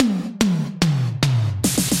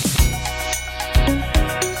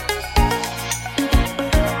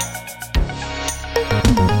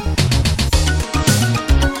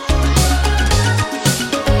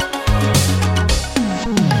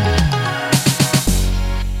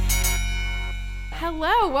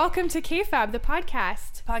welcome to KFAB, the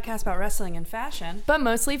podcast. Podcast about wrestling and fashion. But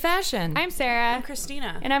mostly fashion. I'm Sarah. I'm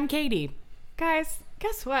Christina. And I'm Katie. Guys,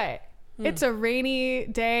 guess what? It's a rainy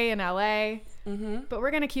day in LA, but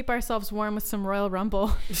we're going to keep ourselves warm with some Royal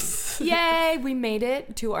Rumble. Yay, we made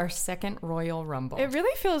it to our second Royal Rumble. It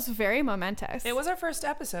really feels very momentous. It was our first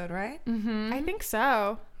episode, right? I think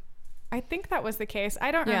so. I think that was the case.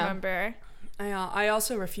 I don't remember. I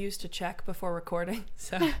also refuse to check before recording.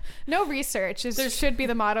 So no research should be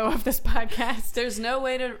the motto of this podcast. There's no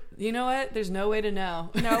way to, you know what? There's no way to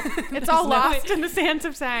know. Nope. It's all lost in the sands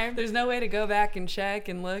of time. There's no way to go back and check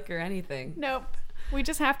and look or anything. Nope. We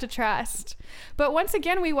just have to trust. But once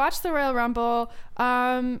again, we watched the Royal Rumble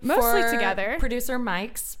mostly together. Producer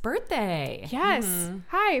Mike's birthday. Yes.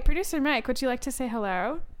 Hi, Producer Mike. Would you like to say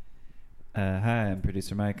hello? Hi, I'm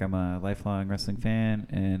Producer Mike. I'm a lifelong wrestling fan,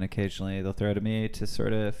 and occasionally they'll throw to me to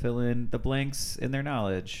sort of fill in the blanks in their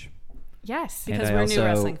knowledge. Yes. Because and we're I new also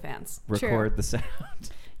wrestling fans. Record the sound.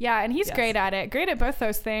 Yeah, and he's great at it. Great at both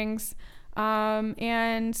those things.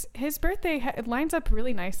 And his birthday lines up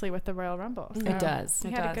really nicely with the Royal Rumble. So it does.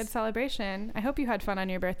 We had a good celebration. I hope you had fun on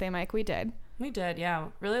your birthday, Mike. We did. We did, yeah.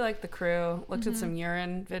 Really liked the crew. Looked at some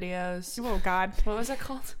urine videos. Oh, God. What was it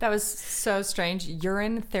called? That was so strange.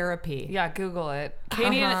 Urine therapy. Yeah, Google it.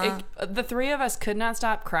 Katie and the three of us could not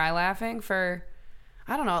stop cry laughing for,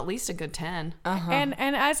 I don't know, at least a good 10. And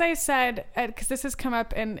as I said, because this has come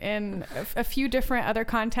up in a few different other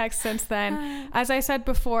contexts since then, as I said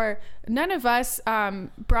before, none of us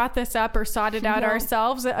brought this up or sought it out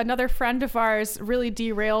ourselves. Another friend of ours really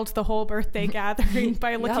derailed the whole birthday gathering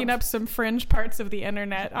by looking up some fringe parts of the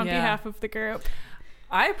internet on behalf of the group.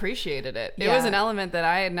 I appreciated it. It was an element that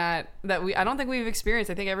I don't think we've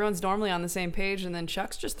experienced. I think everyone's normally on the same page, and then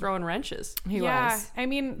Chuck's just throwing wrenches. He was. I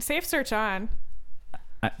mean, safe search on.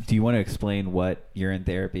 Do you want to explain what urine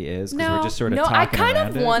therapy is? Because No. we're just sort of No, talking I kind around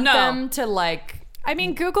of it. want them to I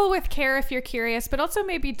mean, Google with care if you're curious, but also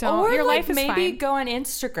maybe don't. Or Your life is maybe fine. go on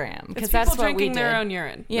Instagram, because It's that's people what we drinking did. their own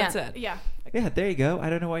urine. Yeah. That's it. Yeah. Yeah, there you go.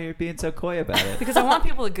 I don't know why you're being so coy about it. Because I want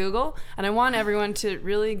people to Google, and I want everyone to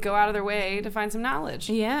really go out of their way to find some knowledge.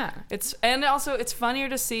 Yeah. It's funnier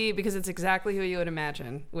to see because it's exactly who you would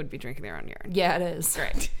imagine would be drinking their own urine. Yeah, it is.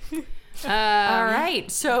 Great. All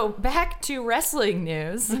right. So back to wrestling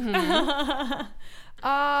news. The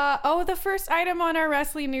first item on our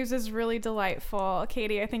wrestling news is really delightful.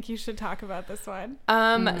 Katie, I think you should talk about this one.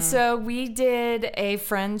 So we did a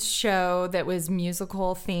Friends show that was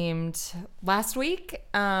musical themed last week.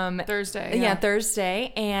 Thursday. Yeah,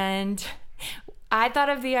 Thursday. And I thought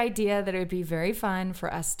of the idea that it would be very fun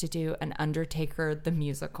for us to do an Undertaker the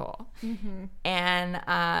musical.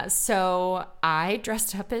 And so I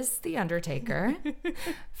dressed up as the Undertaker.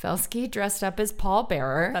 Felsky dressed up as Paul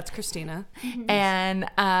Bearer. That's Christina. And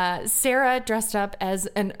Sarah dressed up as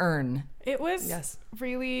an urn. It was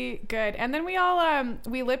really good. And then we all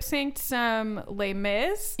we lip synced some Les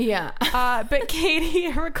Mis. Yeah. But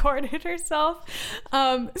Katie recorded herself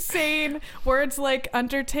saying words like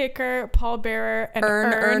Undertaker, Paul Bearer,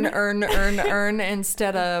 and urn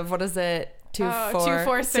instead of, what is it?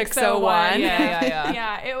 24601. Yeah.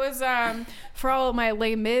 Yeah, it was for all of my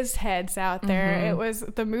Les Mis heads out there, it was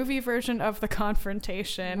the movie version of The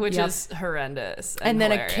Confrontation, Which is horrendous. And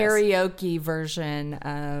then hilarious. a karaoke version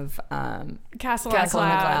of Castle on a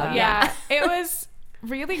Cloud. Yeah. It was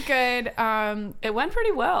really good. It went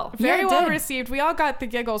pretty well. Very well received. We all got the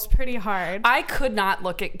giggles pretty hard. I could not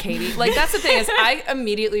look at Katie. Like, that's the thing, is I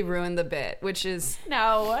immediately ruined the bit, which is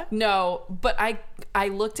no, but I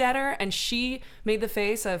looked at her and she made the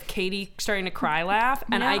face of Katie starting to cry laugh,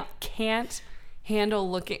 and I can't handle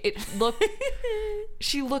looking.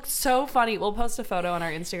 She looked so funny. We'll post a photo on our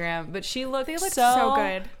Instagram, but she looked so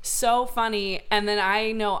good, so funny. And then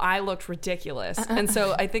I know I looked ridiculous, and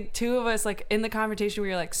so I think two of us, like, in the confrontation, we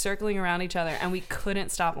were like circling around each other, and we couldn't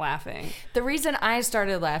stop laughing. The reason I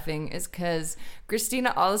started laughing is because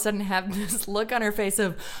Christina all of a sudden had this look on her face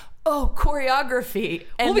of, oh, choreography.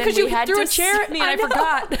 And because you threw a chair at me and I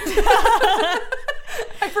forgot.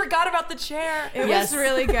 I forgot about the chair. It was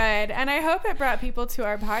really good. And I hope it brought people to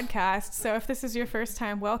our podcast. So if this is your first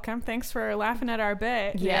time, welcome. Thanks for laughing at our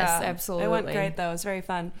bit. Yes, absolutely. It went great, though. It was very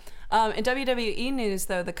fun. In WWE news,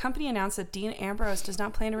 though, the company announced that Dean Ambrose does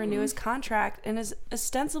not plan to renew his contract and is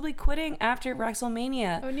ostensibly quitting after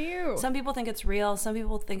WrestleMania. Oh, no. Some people think it's real. Some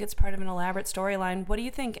people think it's part of an elaborate storyline. What do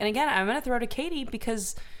you think? And again, I'm going to throw to Katie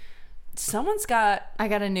because I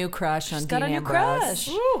got a new crush on Dean Ambrose.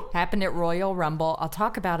 Happened at Royal Rumble. I'll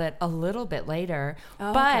talk about it a little bit later.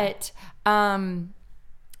 But I'm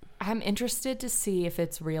interested to see if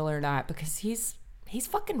it's real or not, because he's he's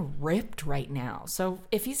fucking ripped right now. So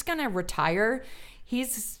if he's gonna retire,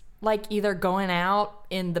 he's like either going out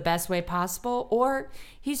in the best way possible or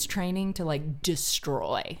he's training to like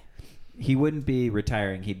destroy. He wouldn't be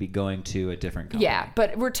retiring. He'd be going to a different company. Yeah,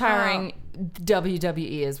 but retiring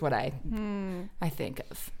WWE is what I think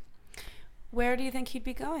of. Where do you think he'd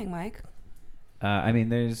be going, Mike? I mean,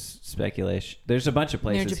 there's speculation. There's a bunch of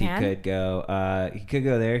places he could go. He could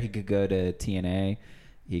go there. He could go to TNA.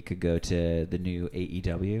 He could go to the new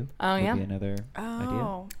AEW. Oh, yeah. Would be another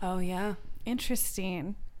idea. Oh, yeah.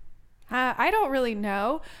 Interesting. I don't really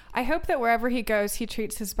know. I hope that wherever he goes, he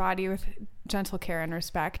treats his body with gentle care and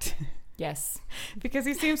respect. Yes. Because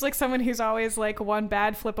he seems like someone who's always like one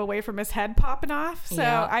bad flip away from his head popping off. So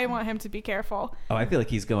I want him to be careful. Oh, I feel like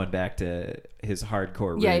he's going back to his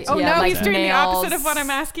hardcore roots. Yeah. Oh, no, like he's doing nails. The opposite of what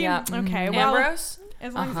I'm asking? Yeah. Okay. Well, Ambrose?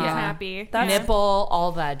 As long as he's happy. Nipple,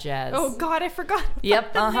 all that jazz. Oh, God, I forgot.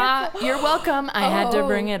 Yep. You're welcome. I had to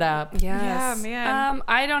bring it up. Yes. Yeah, man.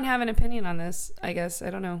 I don't have an opinion on this, I guess.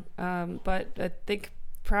 I don't know. But I think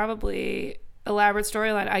probably elaborate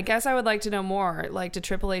storyline. I guess I would like to know more. Like, did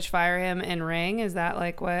Triple H fire him in ring? Is that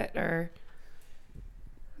like what? Or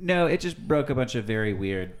no, it just broke a bunch of very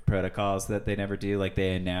weird protocols that they never do. Like,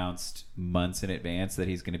 they announced months in advance that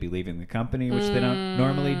he's going to be leaving the company, which they don't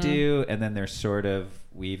normally do. And then they're sort of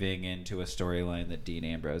weaving into a storyline that Dean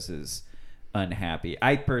Ambrose is unhappy.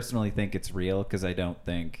 I personally think it's real because I don't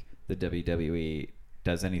think the WWE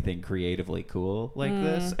does anything creatively cool like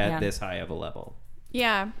this at this high of a level.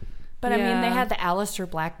 Yeah. But I mean, they had the Aleister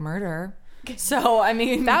Black murder. So, I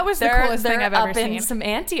mean, that was the coolest thing I've ever seen. Some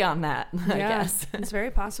ante on that, I guess. It's very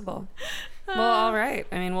possible. Well, all right.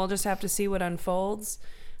 I mean, we'll just have to see what unfolds.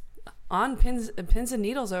 On pins and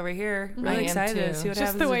needles over here. Really excited to see what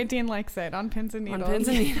happens. Just the way Dean likes it, on pins and needles. On pins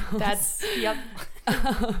and needles. That's, yep.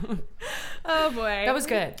 Oh, boy. That was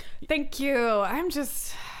good. Thank you.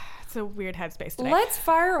 It's a weird headspace today. Let's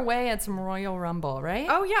fire away at some Royal Rumble, right?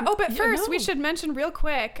 Oh, yeah. Oh, but first, we should mention real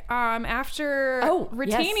quick, after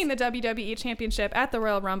retaining the WWE Championship at the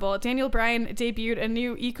Royal Rumble, Daniel Bryan debuted a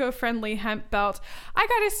new eco-friendly hemp belt. I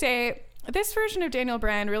gotta say, this version of Daniel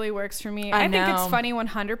Bryan really works for me. I think it's funny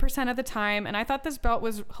 100% of the time, and I thought this belt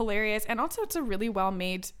was hilarious, and also it's a really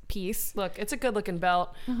well-made piece. Look, it's a good-looking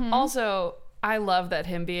belt. Also, I love that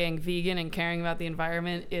him being vegan and caring about the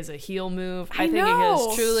environment is a heel move. I think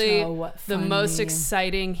it is truly the most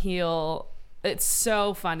exciting heel. It's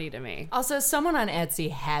so funny to me. Also, someone on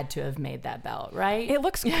Etsy had to have made that belt, right? It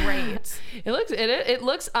looks great. It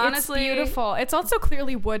looks honestly it's beautiful. It's also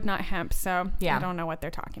clearly wood, not hemp. So I don't know what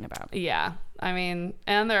they're talking about. Yeah, I mean,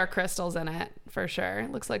 and there are crystals in it for sure.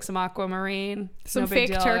 It looks like some aquamarine, some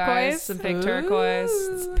fake turquoise, some fake turquoise,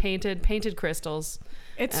 it's painted crystals.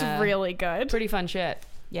 It's really good. Pretty fun shit.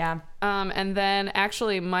 Yeah. And then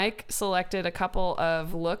actually Mike selected a couple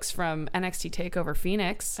of looks from NXT TakeOver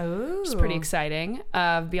Phoenix. Ooh. Which is pretty exciting.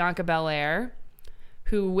 Of Bianca Belair,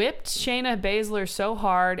 who whipped Shayna Baszler so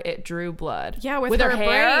hard it drew blood. Yeah, with her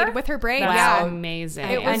hair. Braid. With her braid. That's amazing.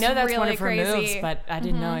 I know that's really one of her crazy moves, but I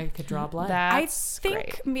didn't know it could draw blood. That's I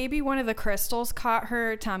think maybe one of the crystals caught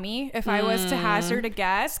her tummy, if I was to hazard a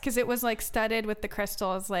guess, because it was like studded with the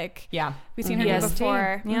crystals. Like, we've seen her do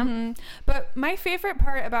before. Yeah. But my favorite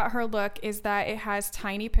part about her look is that it has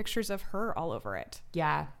tiny pictures of her all over it.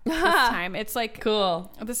 Yeah. This time. It's like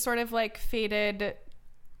cool. This sort of like faded...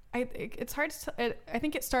 it's hard to I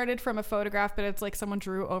think it started from a photograph, but it's like someone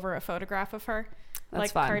drew over a photograph of her. That's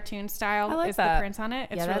like fun. Cartoon style. I like is that. The print on it.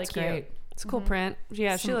 It's really cute. Great. It's a cool print.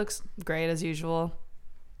 Yeah, she looks great as usual.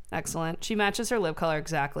 Excellent. She matches her lip color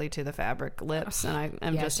exactly to the fabric lips, and I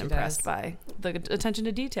am just impressed by the attention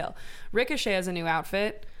to detail. Ricochet has a new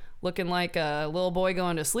outfit, looking like a little boy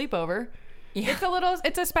going to sleepover. Yeah.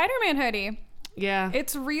 It's a Spider-Man hoodie. Yeah.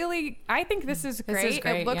 It's really, I think this is great.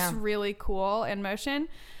 It looks really cool in motion.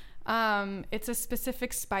 It's a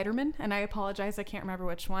specific Spider-Man, and I apologize, I can't remember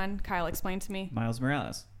which one. Kyle explained to me. Miles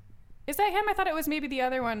Morales. Is that him? I thought it was maybe the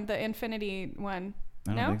other one, the Infinity one.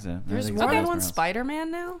 I don't think so. There's more than one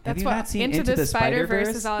Spider-Man now? Have you not seen Into the Spider-Verse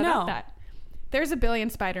is all about that. There's a billion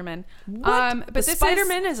Spider-Men. But the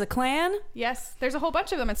Spider-Man is a clan? Yes. There's a whole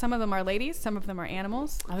bunch of them, and some of them are ladies, some of them are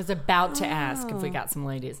animals. I was about to ask if we got some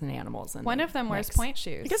ladies and animals. One of them wears point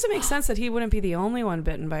shoes. I guess it makes sense that he wouldn't be the only one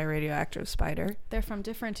bitten by a radioactive spider. They're from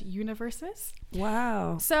different universes.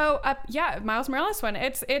 Wow. So, Miles Morales one.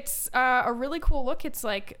 It's a really cool look. It's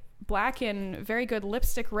like black and very good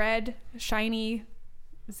lipstick red, shiny,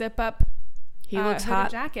 zip up. He looks hot.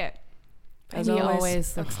 Jacket. As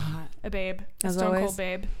always looks hot. A babe. A stone cold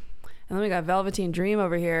babe. And then we got Velveteen Dream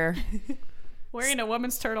over here. Wearing a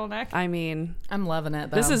woman's turtleneck. I mean, I'm loving it,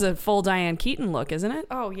 though. This is a full Diane Keaton look, isn't it?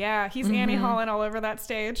 Oh, yeah. He's Annie Holland all over that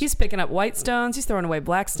stage. He's picking up white stones. He's throwing away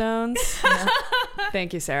black stones.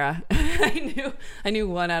 Thank you, Sarah. I knew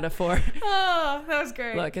 1 out of 4. Oh, that was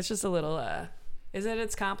great. Look, it's just a little, is it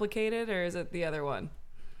It's Complicated or is it the other one?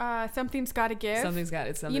 Something's Gotta Give. Something's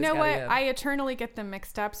Gotta Give. You know what? I eternally get them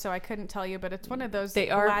mixed up, so I couldn't tell you, but it's one of those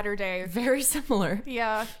latter day. Very similar.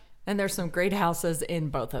 Yeah. And there's some great houses in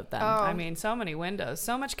both of them. Oh. I mean, so many windows,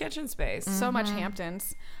 so much kitchen space. So much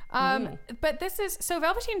Hamptons. But this is, so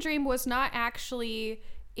Velveteen Dream was not actually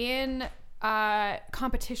in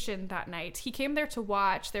competition that night. He came there to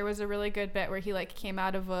watch. There was a really good bit where he like came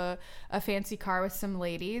out of a fancy car with some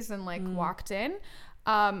ladies and like walked in.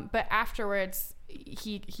 But afterwards,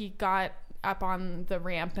 he got up on the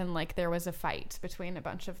ramp and like there was a fight between a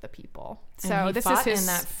bunch of the people. So this is his in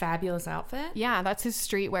that fabulous outfit. Yeah, that's his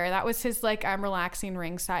streetwear. That was his like I'm relaxing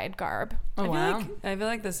ringside garb. Oh wow! I feel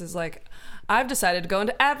like this is like I've decided to go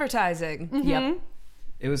into advertising. Yep.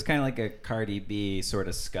 It was kind of like a Cardi B sort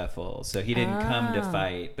of scuffle. So he didn't come to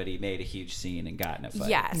fight, but he made a huge scene and got in a fight.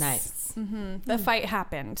 Yes, Nice. The fight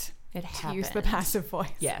happened. It To happened. use the passive voice.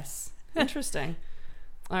 Yes. Interesting.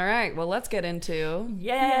 All right, well, let's get into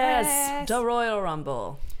Yes. the Royal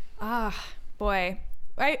Rumble. Ah, boy.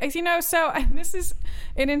 This is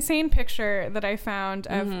an insane picture that I found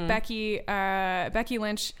of Becky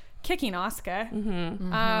Lynch kicking Asuka.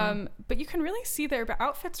 But you can really see their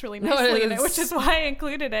outfits really nicely in it, which is why I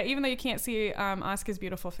included it, even though you can't see Asuka's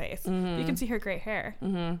beautiful face. You can see her great hair.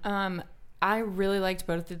 I really liked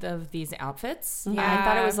both of these outfits. Yeah. I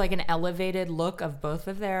thought it was like an elevated look of both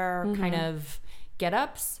of their kind of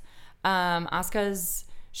get-ups. Asuka's,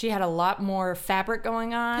 she had a lot more fabric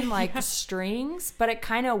going on, like strings, but it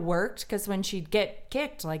kind of worked because when she'd get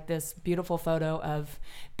kicked, like this beautiful photo of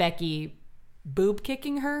Becky boob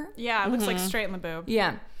kicking her. Yeah, it looks like straight in the boob.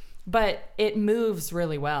 Yeah. But it moves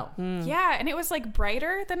really well. Yeah, and it was like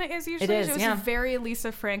brighter than it is usually. It is, It was yeah. very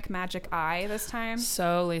Lisa Frank Magic Eye this time.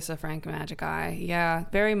 So Lisa Frank Magic Eye. Yeah,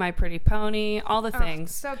 very My Pretty Pony, all the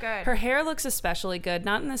things. So good. Her hair looks especially good.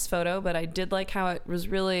 Not in this photo, but I did like how it was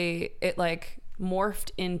really, it like morphed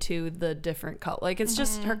into the different color. Like it's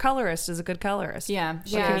just, her colorist is a good colorist. Yeah. What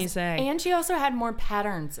can you say? And she also had more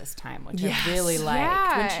patterns this time, which I really liked.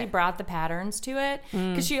 Yeah. When she brought the patterns to it.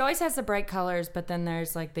 Because she always has the bright colors, but then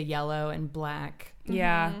there's like the yellow and black.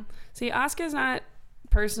 Yeah. See, Asuka's not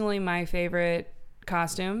personally my favorite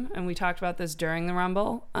costume, and we talked about this during the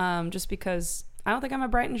Rumble, just because I don't think I'm a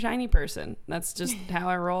bright and shiny person. That's just how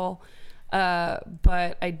I roll.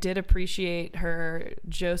 But I did appreciate her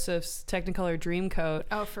Joseph's Technicolor Dream coat.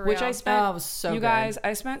 Oh, for which real? I spent. Oh, it was so you good. guys,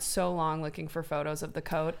 I spent so long looking for photos of the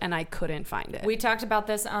coat, and I couldn't find it. We talked about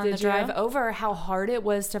this on Did the drive you? over, how hard it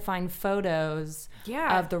was to find photos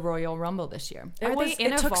of the Royal Rumble this year. Are they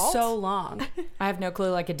in it a took vault? so long. I have no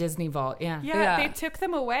clue, like a Disney vault. Yeah. Yeah, Yeah. they took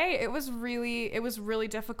them away. It was really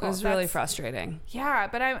difficult. It was really frustrating. Yeah,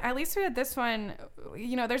 but at least we had this one.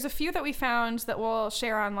 You know, there's a few that we found that we'll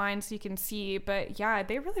share online so you can see. But yeah,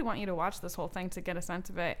 they really want you to watch this whole thing to get a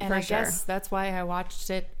sense of it. And For I sure. guess that's why I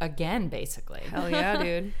watched it again, basically. Hell yeah,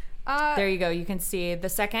 dude. There you go. You can see the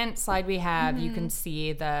second slide we have. You can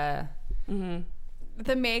see the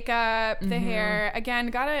The makeup, the hair. Again,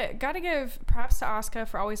 gotta give props to Asuka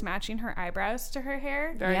for always matching her eyebrows to her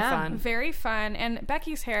hair. Very fun. Very fun. And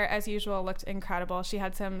Becky's hair, as usual, looked incredible. She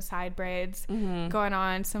had some side braids going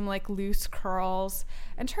on, some like loose curls.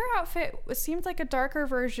 And her outfit seemed like a darker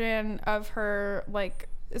version of her like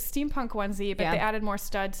steampunk onesie, but Yeah. they added more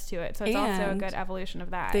studs to it. So it's also a And good evolution of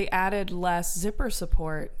that. They added less zipper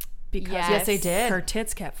support because Yes, they did. her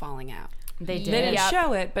tits kept falling out. They They didn't did.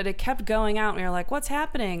 show it, but it kept going out, and we were like, "What's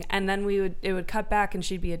happening?" And then it would cut back, and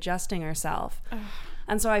she'd be adjusting herself.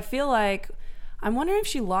 And so I feel like I'm wondering if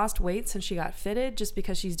she lost weight since she got fitted, just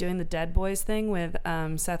because she's doing the Dead Boys thing with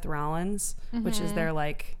Seth Rollins, which is their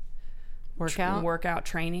like workout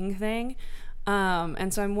training thing.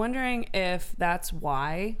 And so I'm wondering if that's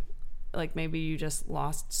why, like maybe you just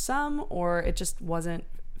lost some, or it just wasn't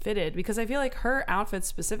fitted, because I feel like her outfits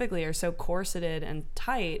specifically are so corseted and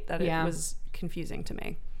tight that it was confusing to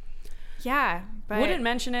me. Yeah, but Wouldn't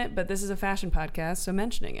mention it, but this is a fashion podcast, so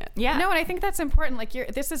mentioning it. Yeah. No, and I think that's important. Like,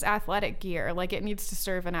 this is athletic gear. Like, it needs to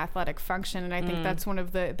serve an athletic function, and I think that's one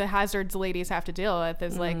of the hazards ladies have to deal with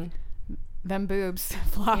is like them boobs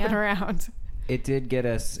flopping around. It did get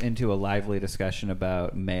us into a lively discussion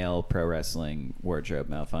about male pro wrestling wardrobe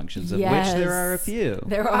malfunctions, of which there are a few.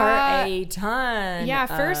 There are a ton. Yeah,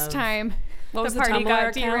 first of- time What was the party Tumblr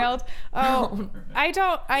got account? derailed.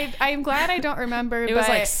 I'm glad I don't remember. It was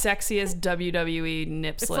like sexiest WWE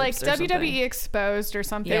nip it's slips. Like or WWE something. Exposed or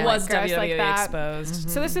something. It was like WWE like that. Exposed. Mm-hmm.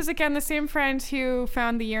 So this is again the same friend who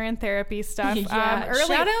found the urine therapy stuff. Shout out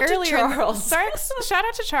to Charles. Shout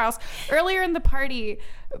out to Charles. Earlier in the party,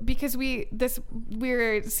 because we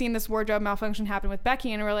were seeing this wardrobe malfunction happen with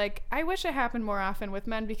Becky, and we're like, I wish it happened more often with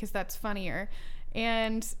men because that's funnier.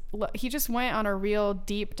 And he just went on a real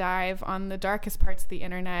deep dive on the darkest parts of the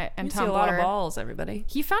internet and Tumblr. See a lot of balls, everybody.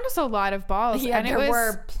 He found us a lot of balls. Yeah, and there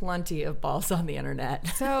were plenty of balls on the internet.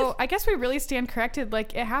 So I guess we really stand corrected.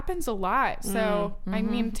 Like, it happens a lot. So I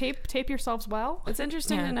mean, tape yourselves well. It's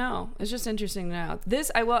interesting to know. It's just interesting to know.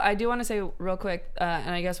 This I do want to say real quick,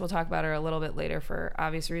 and I guess we'll talk about her a little bit later for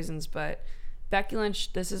obvious reasons. But Becky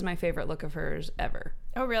Lynch, this is my favorite look of hers ever.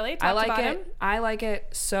 Oh, really? I like it. I like it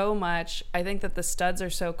so much. I think that the studs are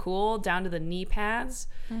so cool, down to the knee pads.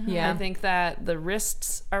 Mm-hmm. Yeah. I think that the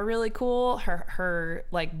wrists are really cool. Her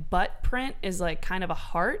like butt print is like kind of a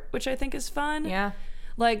heart, which I think is fun. Yeah.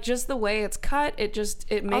 Like just the way it's cut, it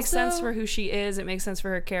makes sense for who she is. It makes sense for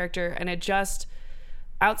her character, and it just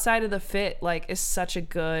outside of the fit, like, is such a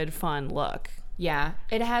good, fun look. Yeah,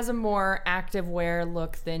 it has a more active wear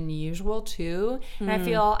look than usual too, and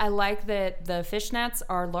I like that the fishnets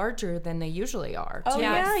are larger than they usually are. Oh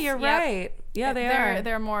yeah, you're right. Yeah,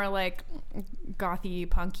 They're more like gothy,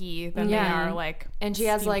 punky than they are like. And she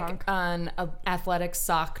has like an athletic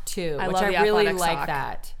sock too, I which love I the really athletic like sock.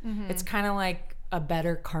 that. It's kind of like a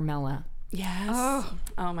better Carmella. Yes.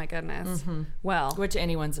 Oh my goodness. Well, Which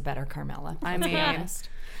anyone's a better Carmella. I mean,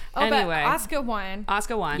 Oh, anyway, but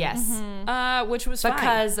Asuka won. Yes. Which was fine.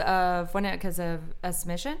 Because of a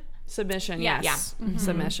submission? Submission, Yes. yes.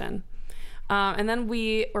 Submission. And then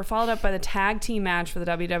we were followed up by the tag team match for the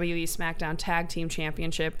WWE SmackDown Tag Team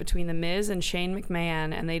Championship between The Miz and Shane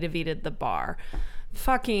McMahon, and they defeated The Bar.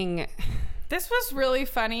 This was really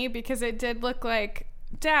funny because it did look like,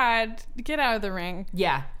 Dad, get out of the ring.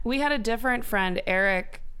 Yeah. We had a different friend,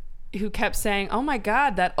 Eric, who kept saying, oh my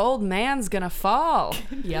God, that old man's gonna fall.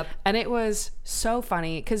 Yep. And it was so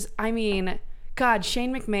funny because, I mean, God,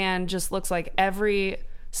 Shane McMahon just looks like every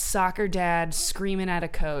soccer dad screaming at a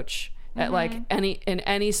coach at like in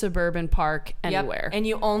any suburban park anywhere. Yep. And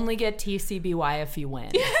you only get TCBY if you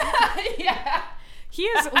win. Yeah. He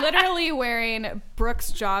is literally wearing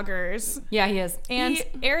Brooks joggers. Yeah, he is. And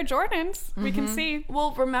Air Jordans, we can see.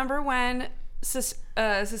 Well, remember when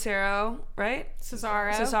Cesaro, right?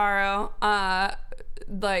 Cesaro.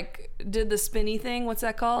 Like did the spinny thing. What's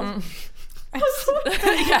that called?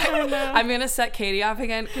 Yeah, I'm gonna set Katie off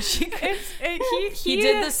again because he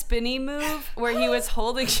did the spinny move where he was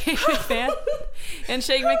holding Shane McMahon, and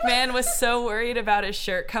Shane McMahon was so worried about his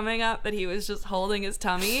shirt coming up that he was just holding his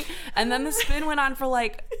tummy, and then the spin went on for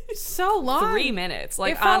like so long, 3 minutes.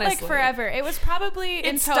 Like, it felt honestly, like forever. It was probably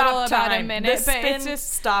in total about a minute, the but spin it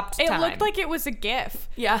just stopped. It time. looked like it was a GIF.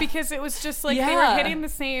 Yeah, because it was just like they were hitting the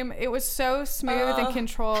same. It was so smooth and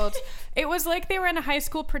controlled. It was like they were in a high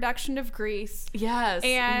school production of Grease. Yes.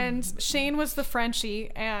 And Shane was the Frenchie,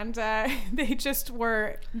 and they just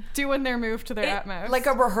were doing their move to their utmost. Like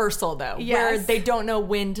a rehearsal, though, where Yes. they don't know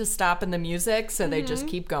when to stop in the music, so they just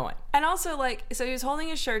keep going. And also, like, so he was holding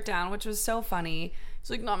his shirt down, which was so funny. He's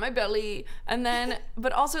like, not my belly. And then,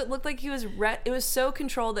 but also it looked like he was, it was so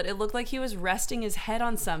controlled that it looked like he was resting his head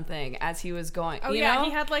on something as he was going. Oh, you yeah. know? He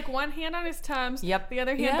had like one hand on his Tums, Yep. the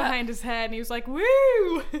other hand Yeah. behind his head, and he was like,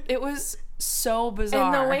 woo! It was so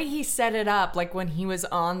bizarre. And the way he set it up, like when he was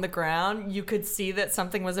on the ground, you could see that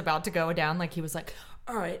something was about to go down. Like he was like,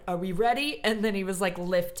 all right, are we ready? And then he was like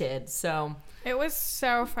lifted. So It was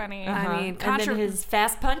so funny. I mean, and then his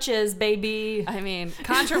fast punches, baby. I mean,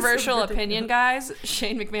 controversial opinion, guys.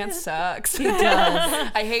 Shane McMahon sucks. He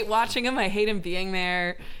does. I hate watching him. I hate him being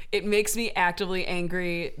there. It makes me actively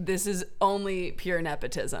angry. This is only pure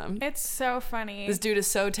nepotism. It's so funny. This dude is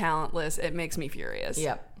so talentless. It makes me furious.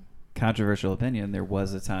 Yep. Controversial opinion. There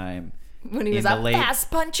was a time When he was in a the late- fast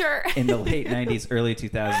puncher. in the late 90s, early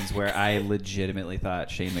 2000s where I legitimately thought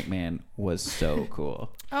Shane McMahon was so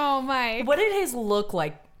cool. Oh my. What did his look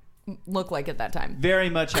like at that time? Very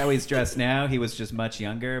much how he's dressed now. He was just much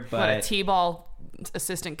younger, but What, a T-ball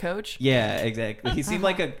assistant coach? yeah, exactly. He seemed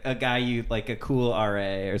like a guy like a cool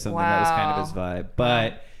RA or something. That was kind of his vibe.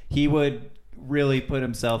 But he would really put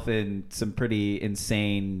himself in some pretty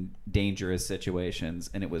insane, dangerous situations,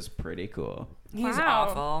 and it was pretty cool. He's Wow.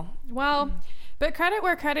 awful. Well, but credit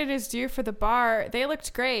where credit is due for the Bar. They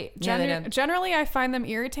looked great. Yeah, they did. Generally, I find them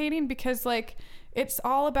irritating because, like, it's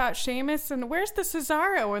all about Sheamus and where's the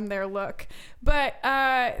Cesaro in their look? But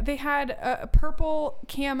they had a purple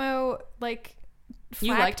camo, like,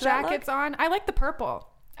 flak jackets on. I like the purple.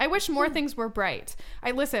 I wish more things were bright.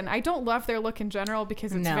 I don't love their look in general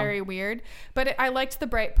because it's very weird, but I liked the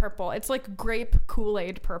bright purple. It's like grape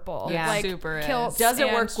Kool-Aid purple. Yeah, like super kilts. Does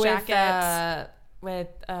it work jackets. with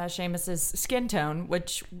Seamus's skin tone,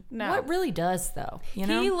 which what really does though, you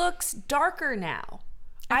know? He looks darker now.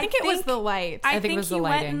 I think it was the light. I think it was he the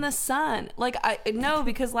went lighting. in the sun. Like no,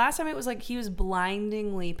 because last time it was like he was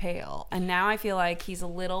blindingly pale, and now I feel like he's a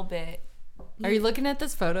little bit. Are you looking at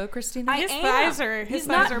this photo, Christina? His thighs are He's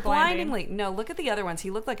thighs not are blinding. blindingly. No, look at the other ones.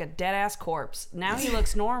 He looked like a dead ass corpse. Now he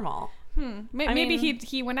looks normal. Maybe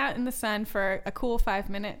he went out in the sun for a cool 5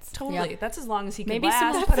 minutes. Totally. That's as long as he could Maybe last.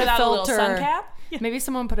 someone Put put a out a little filter. sun cap. Maybe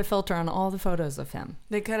someone put a filter on all the photos of him.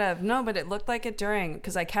 They could have. No, but it looked like it during,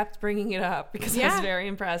 because I kept bringing it up because I was very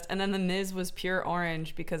impressed. And then the Miz was pure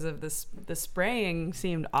orange because of this. The spraying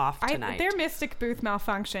seemed off tonight. Their Mystic booth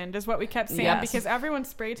malfunctioned is what we kept saying because everyone's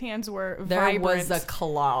spray tans were vibrant. There was a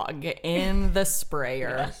clog in the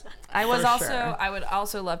sprayer. I would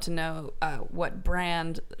also love to know what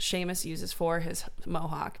brand Sheamus uses for his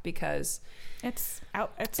mohawk, because it's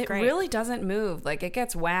it great. really doesn't move. Like, it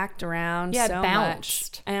gets whacked around Yeah, it so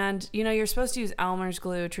bounced. much. And you're supposed to use Elmer's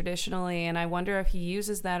glue traditionally, and I wonder if he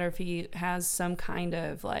uses that or if he has some kind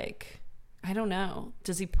of like, I don't know.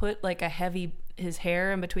 Does he put like his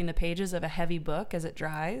hair in between the pages of a heavy book as it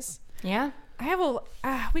dries? Yeah. I have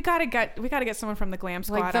we gotta get someone from the Glam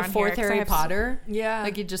Squad Like the on fourth here, 'cause I Harry have Potter. Yeah.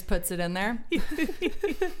 Like he just puts it in there.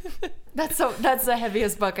 That's the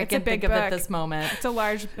heaviest book I can think of at this moment. It's a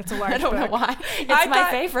large I don't know book. why. It's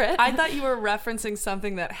my favorite. I thought you were referencing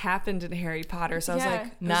something that happened in Harry Potter. So I was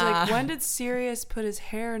like, when did Sirius put his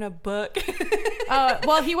hair in a book?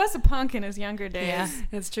 Well, he was a punk in his younger days. Yeah.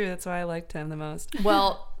 It's true. That's why I liked him the most.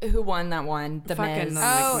 Well, who won that one? The Fucking Miz.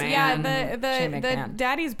 Oh McMahon. yeah, Shane the McMahon.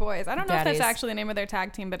 Daddy's Boys. I don't know if Daddies. that's actually the name of their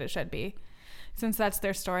tag team, but it should be, since that's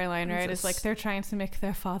their storyline, right? It's like they're trying to make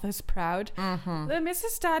their fathers proud. Mm-hmm. The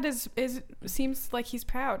Mrs. Dad seems like he's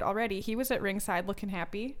proud already. He was at ringside looking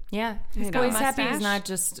happy. Yeah. got Well, a he's happy he's mustache. not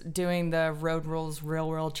just doing the Road Rules Real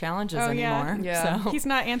World challenges Oh, yeah. anymore. Yeah. So. He's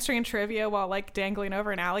not answering trivia while like dangling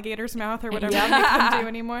over an alligator's mouth or whatever they can do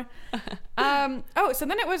anymore. So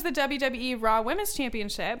then it was the WWE Raw Women's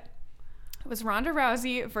Championship. It was Ronda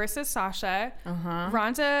Rousey versus Sasha.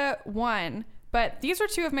 Ronda won, but these were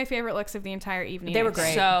two of my favorite looks of the entire evening. They were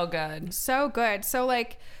great. So good. So good. So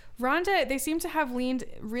like Ronda, they seem to have leaned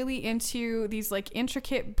really into these like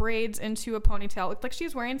intricate braids into a ponytail. Looked like she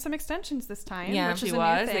was wearing some extensions this time. Yeah, which She is a new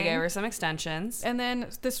was. thing. They gave her some extensions. And then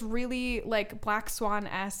this really like Black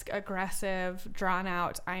Swan-esque, aggressive, drawn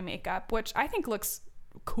out eye makeup, which I think looks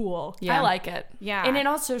cool. Yeah. I like it. Yeah. And it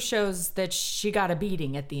also shows that she got a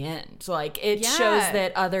beating at the end. Like it Yeah. shows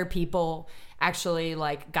that other people actually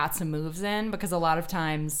like got some moves in, because a lot of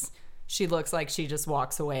times she looks like she just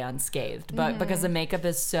walks away unscathed. But because the makeup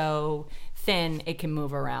is so thin, it can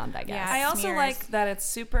move around, I guess. Yeah. I also Smears. like that it's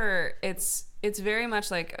super. It's very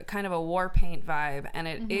much like a kind of a war paint vibe, and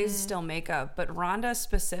it is still makeup. But Rhonda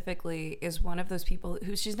specifically is one of those people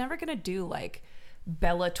who she's never gonna do like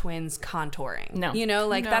Bella Twins contouring. No.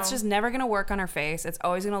 That's just never gonna work on her face. It's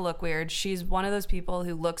always gonna look weird. She's one of those people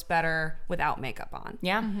who looks better without makeup on.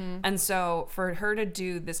 Yeah. And so for her to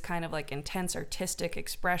do this kind of like intense artistic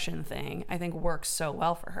expression thing, I think works so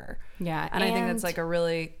well for her. Yeah. And I think that's like a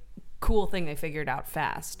really cool thing they figured out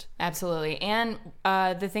fast. Absolutely. And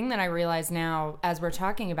the thing that I realize now as we're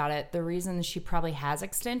talking about it, the reason she probably has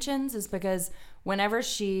extensions is because whenever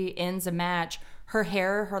she ends a match, her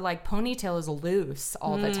hair, her like ponytail is loose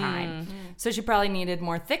all the time. So she probably needed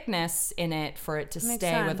more thickness in it for it to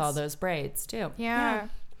stay with all those braids too. Yeah.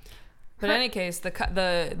 But in any case, the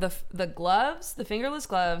gloves, the fingerless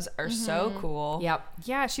gloves, are so cool. Yep.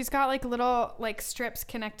 Yeah, she's got like little like strips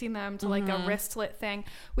connecting them to like a wristlet thing.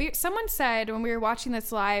 Someone said when we were watching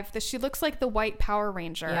this live that she looks like the White Power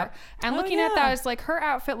Ranger. Yep. And looking at that, it's like her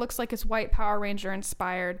outfit looks like it's White Power Ranger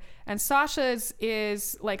inspired, and Sasha's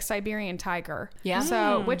is like Siberian Tiger. Yeah.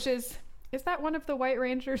 So which is that one of the White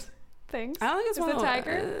Ranger's things? I don't think it's is one the of the-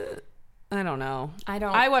 tiger. I don't know.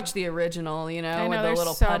 I watched the original, I with know the there's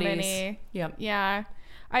little so putties. many. Yep. Yeah.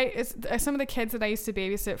 Some of the kids that I used to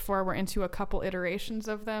babysit for were into a couple iterations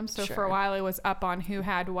of them. So for a while it was up on who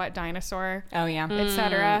had what dinosaur, Oh yeah.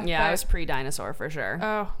 etc. Yeah, it was pre-dinosaur for sure.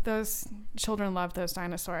 Oh, those children love those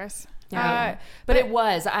dinosaurs. Yeah. But it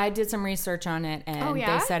was. I did some research on it, and Oh,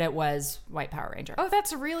 yeah? they said it was White Power Ranger. Oh,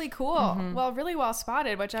 that's really cool. Well, really well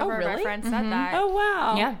spotted, whichever of our really? friends said that. Oh,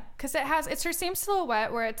 wow. Yeah. Because it's her same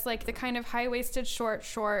silhouette where it's like the kind of high-waisted short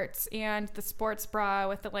shorts and the sports bra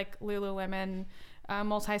with the like Lululemon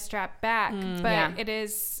multi-strap back. But yeah.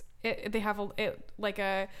 they have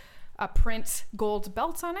a print gold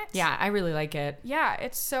belt on it. Yeah, I really like it. Yeah,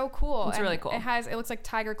 it's so cool. It's really cool. It looks like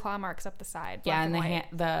tiger claw marks up the side. Yeah, and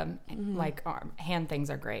the hand things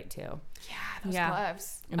are great too. Yeah, those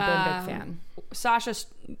gloves. I've been a big fan. Sasha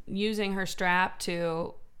using her strap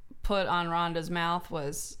to put on Rhonda's mouth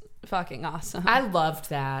was fucking awesome. I loved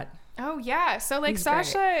that. Oh yeah, so like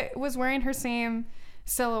Sasha was wearing her same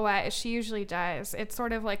silhouette as she usually does. It's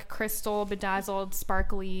sort of like crystal bedazzled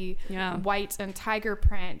sparkly white and tiger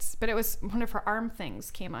prints, but it was one of her arm things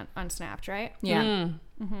came unsnapped, right? Yeah.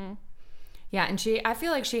 Yeah, and I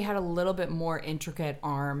feel like she had a little bit more intricate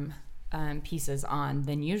arm pieces on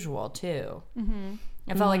than usual too.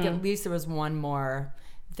 I felt like at least there was one more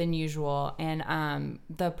than usual, and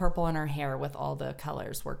the purple in her hair with all the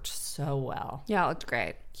colors worked so well. Yeah, it looked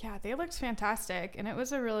great. Yeah, they looked fantastic, and it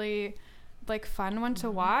was a really like fun one to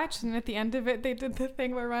watch. And at the end of it, they did the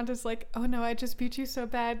thing where Rhonda's like, "Oh no, I just beat you so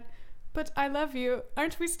bad, but I love you.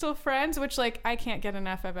 Aren't we still friends?" Which like I can't get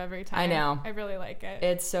enough of every time. I know. I really like it.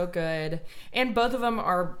 It's so good, and both of them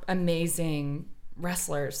are amazing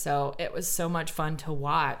wrestlers. So it was so much fun to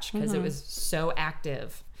watch because it was so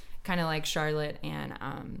active. Kind of like Charlotte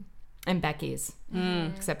and Becky's,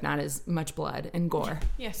 except not as much blood and gore.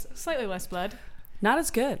 Yes, slightly less blood. Not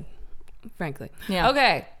as good, frankly. Yeah.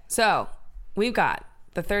 Okay, so we've got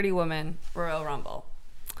the 30-woman Royal Rumble,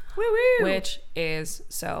 which is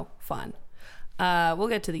so fun. We'll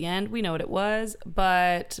get to the end. We know what it was,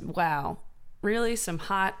 but wow, really some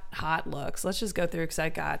hot looks. Let's just go through because I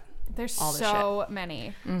got There's all the so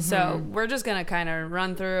many. So we're just going to kind of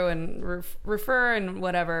run through and refer and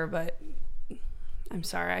whatever, but I'm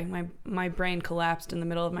sorry. My brain collapsed in the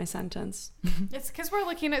middle of my sentence. It's because we're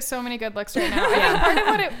looking at so many good looks right now. I think part of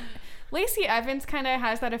what Lacey Evans kind of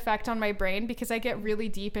has that effect on my brain because I get really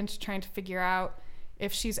deep into trying to figure out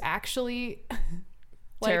if she's actually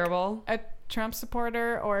like terrible, a Trump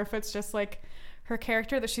supporter, or if it's just like her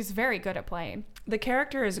character that she's very good at playing. The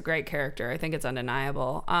character is a great character. I think it's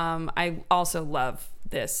undeniable. I also love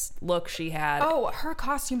this look she had. Oh, her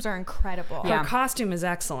costumes are incredible. Her costume is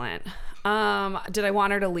excellent. Did I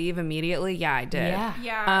want her to leave immediately? Yeah, I did.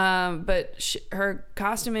 Yeah. But her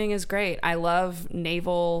costuming is great. I love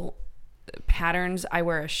naval patterns. I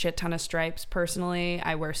wear a shit ton of stripes personally.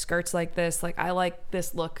 I wear skirts like this. Like, I like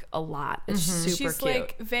this look a lot. It's super She's cute.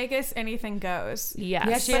 like Vegas, anything goes. Yes.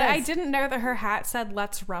 Yeah, she But is. I didn't know that her hat said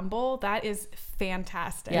 "Let's Rumble." That is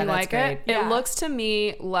fantastic. Yeah, You that's like great. it? Yeah. It looks to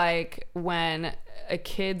me like when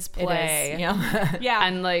kids play. It is. Yeah. Yeah.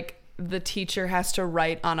 And like the teacher has to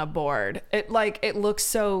write on a board. It looks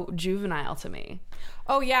so juvenile to me.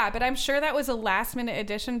 Oh yeah, but I'm sure that was a last minute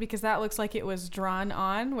addition because that looks like it was drawn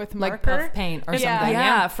on with Like marker. puff paint or Yeah. something.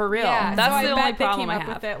 Yeah, for real. Yeah, That's so the I only bet they problem came I up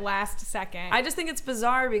have. with it last second. I just think it's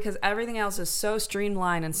bizarre because everything else is so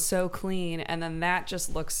streamlined and so clean, and then that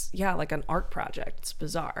just looks like an art project. It's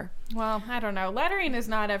bizarre. Well, I don't know. Lettering is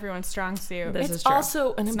not everyone's strong suit. This is It's true.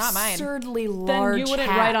 also an It's not mine. absurdly Then large you wouldn't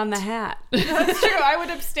hat. write on the hat. That's true. I would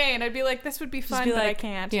abstain. I'd be like, this would be fun, be but I like,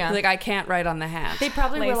 can't. Yeah. Like, I can't write on the hat. They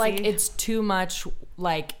probably were like, Lacey. it's too much.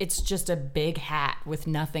 Like, it's just a big hat with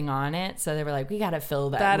nothing on it. So they were like, we got to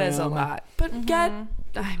fill that That room. is a lot. But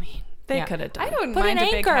I mean, they Yeah. could have done I wouldn't Put mind an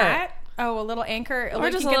a big anchor. hat. Oh, a little anchor. Or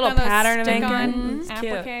Like just you a get little on those pattern of stick-on anchor. It's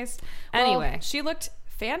cute. appliques. Anyway. She looked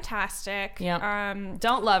fantastic. Yeah.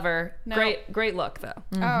 Don't love her. No. Great look, though.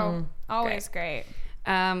 Oh, always great.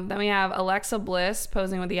 Then we have Alexa Bliss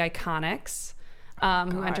posing with the Iconics,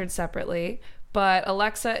 who entered separately. But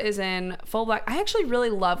Alexa is in full black. I actually really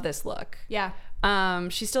love this look. Yeah.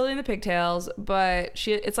 She's still doing the pigtails, but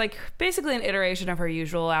it's like basically an iteration of her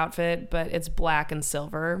usual outfit, but it's black and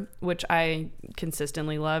silver, which I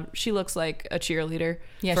consistently love. She looks like a cheerleader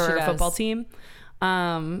Yeah, for she a does. football team.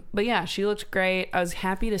 But yeah, she looked great. I was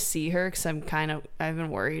happy to see her because I've been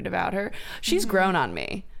worried about her. She's grown on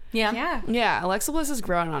me. Yeah. Yeah. Yeah, Alexa Bliss has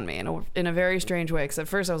grown on me in a very strange way. Because at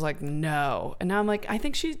first I was like, no, and now I'm like, I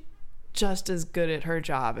think she's just as good at her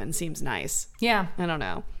job and seems nice. Yeah. I don't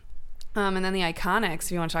know. And then the Iconics,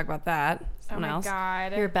 if you want to talk about that. Someone else. Oh my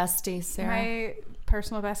God. Your bestie, Sarah. My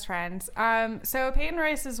personal best friends. So Peyton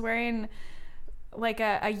Royce is wearing like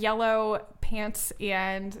a yellow pants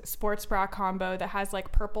and sports bra combo that has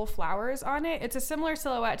like purple flowers on it. It's a similar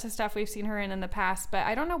silhouette to stuff we've seen her in the past, but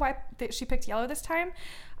I don't know why she picked yellow this time.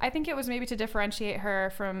 I think it was maybe to differentiate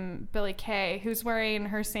her from Billie Kay, who's wearing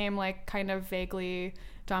her same like kind of vaguely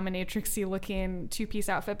dominatrixy looking two-piece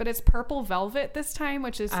outfit, but it's purple velvet this time,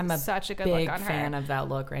 which is such a good look on her. Big fan of that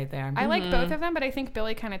look right there. I like both of them, but I think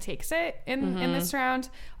Billie kind of takes it in this round.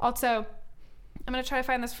 Also, I'm going to try to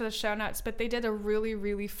find this for the show notes, but they did a really,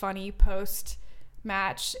 really funny post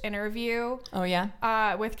match interview. Oh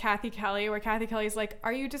yeah. With Kathy Kelly, where Kathy Kelly's like,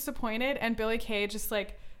 "Are you disappointed?" And Billie Kay just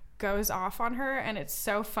like goes off on her, and it's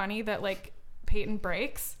so funny that like Peyton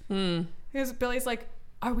breaks because Billie's like,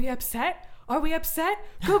 "Are we upset? Are we upset?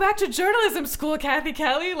 Go back to journalism school, Kathy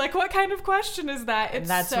Kelly. Like, what kind of question is that?"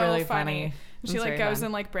 That's so really funny. She like goes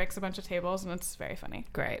and like breaks a bunch of tables, and it's very funny.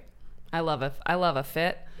 Great. I love a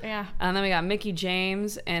fit. Yeah. And then we got Mickie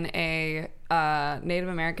James in a Native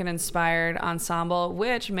American inspired ensemble,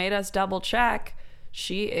 which made us double check.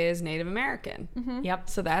 She is Native American. Mm-hmm. Yep.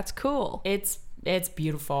 So that's cool. It's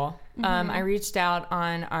beautiful. I reached out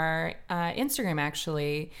on our Instagram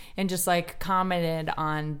actually and just like commented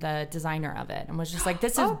on the designer of it and was just like,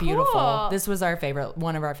 this is beautiful. Cool. This was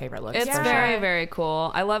one of our favorite looks. It's very, very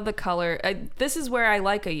cool. I love the color. This is where I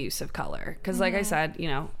like a use of color because like I said, you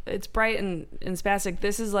know, it's bright and spastic.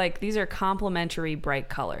 This is like, these are complementary bright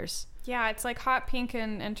colors. Yeah, it's like hot pink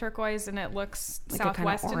and turquoise, and it looks like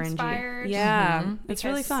Southwest inspired. Yeah, it's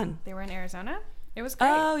really fun. They were in Arizona. It was great.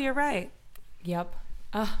 Oh, you're right. Yep.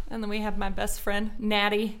 And then we have my best friend,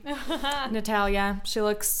 Natty, Natalia. She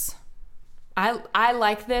looks... I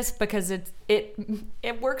like this because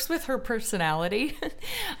it works with her personality,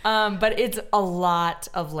 but it's a lot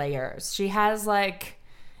of layers. She has like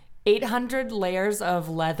 800 layers of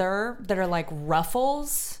leather that are like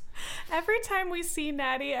ruffles. Every time we see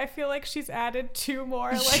Natty, I feel like she's added 2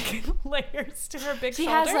 more like layers to her big shoulders. She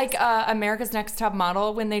has like America's Next Top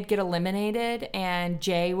Model when they'd get eliminated and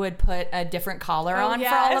Jay would put a different collar on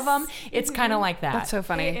for all of them. It's kind of like that. That's so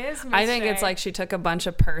funny. It is I think it's like she took a bunch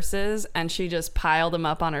of purses and she just piled them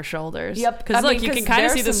up on her shoulders. Yep. Because look, you can kind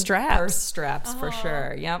of see the straps. Purse straps for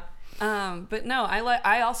sure. Yep. But no,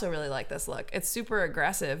 I also really like this look. It's super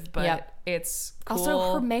aggressive, but it's cool.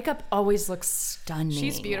 Also, her makeup always looks stunning.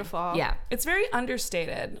 She's beautiful. Yeah. It's very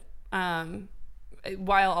understated.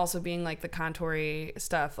 While also being like the contoury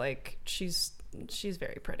stuff, like she's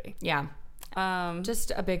very pretty. Yeah.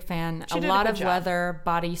 Just a big fan. A did lot a of good job. leather,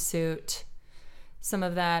 bodysuit, some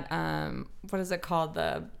of that what is it called?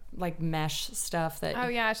 The like mesh stuff that Oh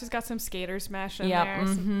yeah, she's got some skater's mesh in Yep,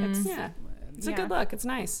 there. It's a good look. It's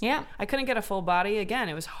nice. Yeah. I couldn't get a full body. Again,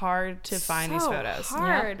 it was hard to find these photos.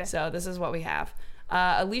 Hard. Yep. So this is what we have.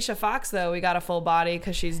 Alicia Fox, though, we got a full body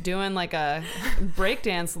because she's doing like a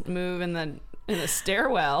breakdance move in the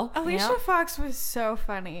stairwell. Alicia Fox was so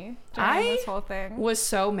funny during this whole thing. Was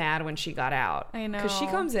so mad when she got out. I know. Because she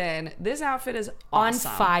comes in. This outfit is on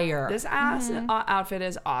awesome. fire. This outfit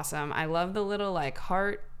is awesome. I love the little like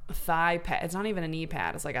heart thigh pad. It's not even a knee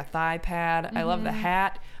pad. It's like a thigh pad. I love the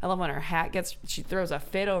hat. I love when her hat she throws a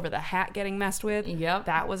fit over the hat getting messed with. Yep.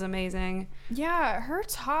 That was amazing. Yeah, her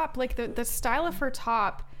top, like the style of her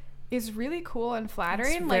top is really cool and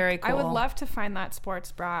flattering. It's very like I would cool. love to find that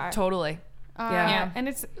sports bra. Totally. Yeah. And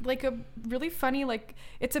it's like a really funny, like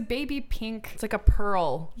it's a baby pink. It's like a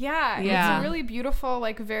pearl. Yeah. Yeah. It's a really beautiful,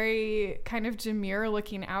 like very kind of demure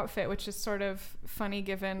looking outfit, which is sort of funny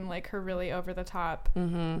given like her really over the top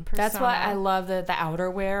persona. That's why I love that the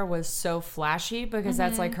outerwear was so flashy because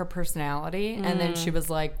that's like her personality. And then she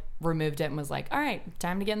was like removed it and was like, all right,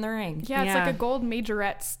 time to get in the ring. Yeah, it's like a gold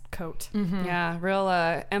majorette coat. Yeah, real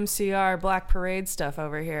MCR Black Parade stuff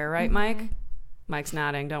over here, right, Mike? Mike's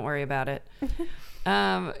nodding. Don't worry about it.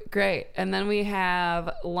 Great. And then we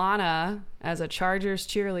have Lana as a Chargers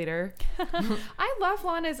cheerleader. I love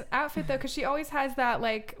Lana's outfit though, because she always has that,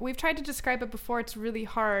 like, we've tried to describe it before. It's really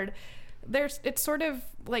hard. It's sort of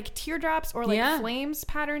like teardrops or like flames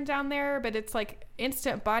pattern down there, but it's like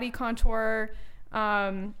instant body contour.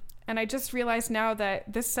 And I just realized now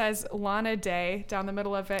that this says Lana Day down the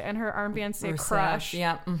middle of it, and her armbands say Crush.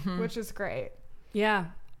 Yeah. Which is great. Yeah.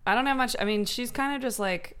 I don't have much. I mean, she's kind of just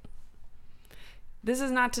like, this is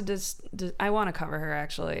not to I want to cover her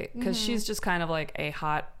actually, because she's just kind of like a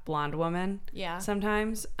hot blonde woman. Yeah.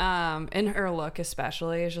 Sometimes, in her look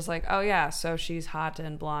especially, it's just like, oh yeah, so she's hot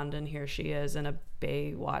and blonde, and here she is in a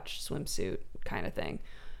Baywatch swimsuit kind of thing.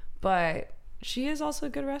 But she is also a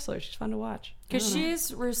good wrestler. She's fun to watch. Because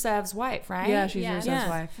she's Rusev's wife, right? Yeah, she's Rusev's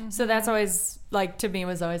wife. So that's always, like, to me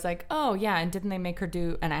was always like, oh, yeah. And didn't they make her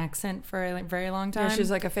do an accent for a very long time? Yeah,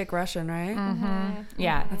 she's like a fake Russian, right?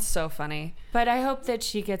 Yeah. That's so funny. But I hope that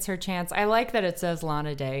she gets her chance. I like that it says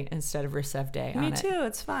Lana Day instead of Rusev Day on it. Me too.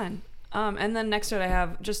 It's fun. And then next to it, I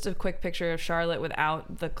have just a quick picture of Charlotte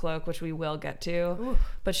without the cloak, which we will get to. Ooh.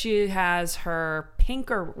 But she has her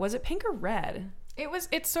pink, or was it pink or red?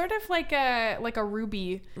 It's sort of like a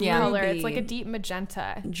ruby color. Ruby. It's like a deep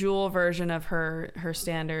magenta. Jewel version of her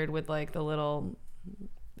standard with like the little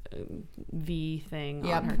V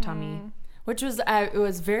thing on her tummy. Which was it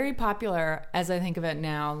was very popular as I think of it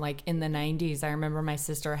now, like in the 90s. I remember my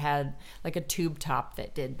sister had like a tube top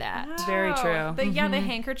that did that. Oh, Very true. The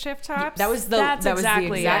handkerchief tops. That's exactly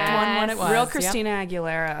the exact one when it was. Real Christina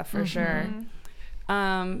Aguilera for sure.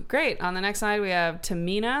 Great. On the next slide we have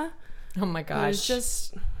Tamina. Oh my gosh.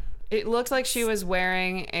 It looks like she was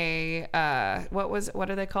wearing a what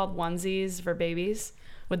are they called? Onesies for babies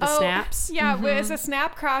with the snaps. Yeah, it's a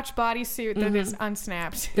snap crotch bodysuit that is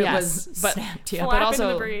unsnapped. It was snapped, yeah. But also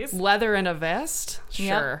in the breeze. leather and a vest.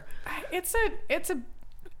 Sure. It's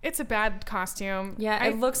a bad costume. Yeah,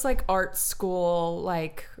 it looks like art school,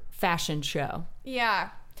 like fashion show.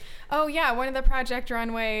 Yeah. Oh yeah, one of the Project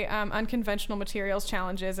Runway unconventional materials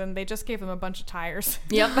challenges, and they just gave them a bunch of tires.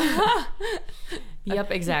 Yep.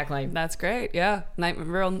 Yep, exactly. That's great. Yeah,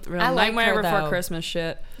 real like Nightmare her, Before though. Christmas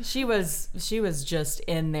shit. She was just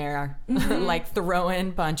in there, like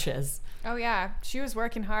throwing punches. Oh yeah, she was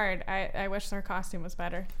working hard. I wish her costume was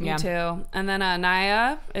better. Me too. And then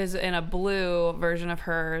Naya is in a blue version of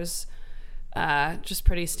hers, just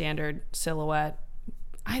pretty standard silhouette.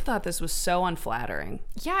 I thought this was so unflattering.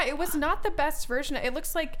 Yeah, it was not the best version. It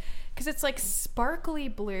looks like, because it's like sparkly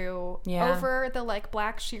blue over the like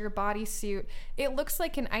black sheer bodysuit. It looks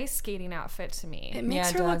like an ice skating outfit to me. It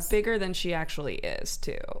makes her look bigger than she actually is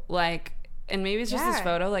too. Like, and maybe it's just this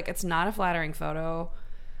photo. Like, it's not a flattering photo.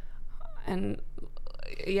 And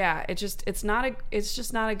yeah, it's just not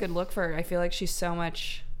a good look for her. I feel like she's so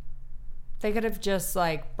much. They could have just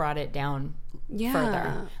like brought it down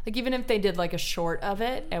further. Like even if they did like a short of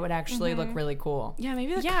it, it would actually look really cool. Yeah,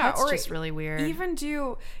 maybe the cut's just really weird. Even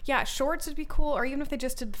shorts would be cool, or even if they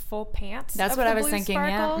just did the full pants. That's what I was thinking.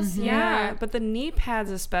 Sparkles. Yeah, but the knee pads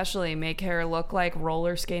especially make her look like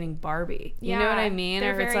roller skating Barbie. You know what I mean?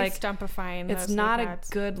 They're very it's like stumpifying. It's not a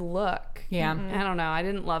good look. Yeah. I don't know. I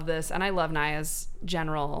didn't love this, and I love Naya's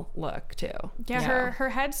general look too. Yeah, her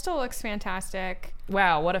head still looks fantastic.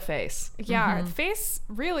 Wow, what a face. Yeah, face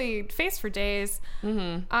for days.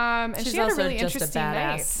 And She's she had also a really just interesting a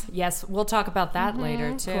badass. night. Yes, we'll talk about that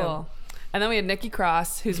later too. Cool. And then we had Nikki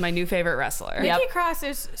Cross, who's my new favorite wrestler. Nikki Cross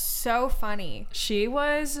is so funny. She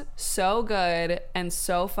was so good and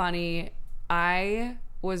so funny. I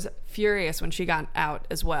was furious when she got out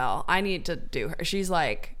as well. I need to do her.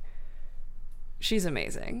 She's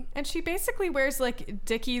amazing. And she basically wears like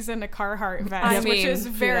Dickies and a Carhartt vest, which is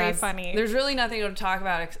very funny. There's really nothing to talk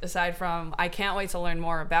about aside from I can't wait to learn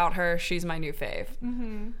more about her. She's my new fave.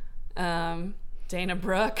 Dana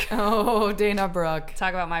Brooke. Oh, Dana Brooke. Talk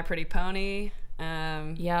about My Pretty Pony.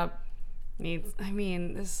 Yep.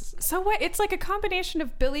 This. So what? It's like a combination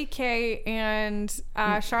of Billie Kay and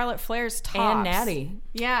Charlotte Flair's tops. And Natty.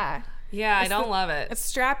 Yeah. Yeah, I don't love it. A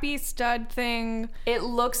strappy stud thing. It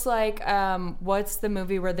looks like what's the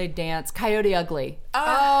movie where they dance? Coyote Ugly.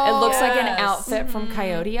 Oh, it looks like an outfit from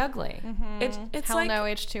Coyote Ugly. It's Hell like no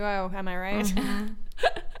H2O. Am I right?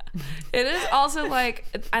 It is also like,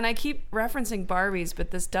 and I keep referencing Barbies,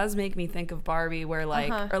 but this does make me think of Barbie, where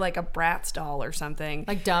like, or like a Bratz doll or something,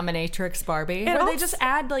 like Dominatrix Barbie, where they just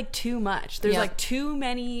add like too much. There's like too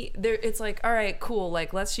many. It's like, all right, cool.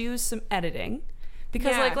 Like, let's use some editing,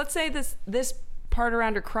 because like, let's say this part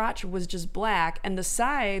around her crotch was just black and the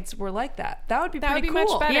sides were like that. That would be pretty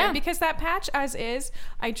cool. Much better, because that patch as is,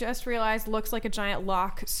 I just realized, looks like a giant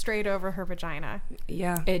lock straight over her vagina.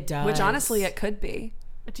 Yeah, it does. Which honestly, it could be.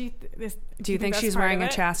 Do you think she's wearing a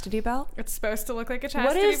chastity belt? It's supposed to look like a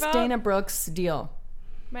chastity belt. What is Dana Brooke's deal?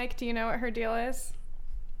 Mike, do you know what her deal is?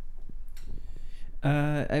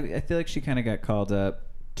 I feel like she kind of got called up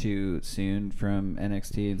too soon from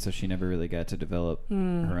NXT, and so she never really got to develop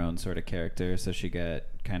her own sort of character. So she got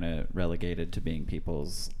kind of relegated to being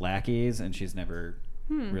people's lackeys, and she's never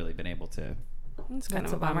really been able to. That's kind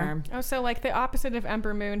of a bummer. Oh, so like the opposite of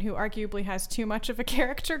Ember Moon, who arguably has too much of a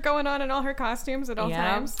character going on in all her costumes at all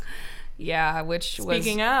times. Yeah, which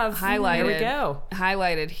speaking of highlighted. Here we go.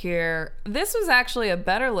 Highlighted here. This was actually a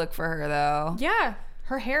better look for her, though. Yeah,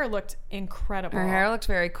 her hair looked incredible. Her hair looked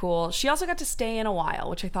very cool. She also got to stay in a while,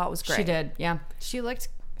 which I thought was great. She did. Yeah, she looked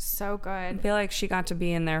so good. I feel like she got to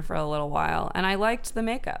be in there for a little while, and I liked the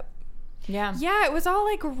makeup. Yeah. Yeah, it was all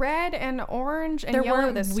like red and orange and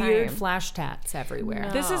yellow this time. There were weird flash tats everywhere.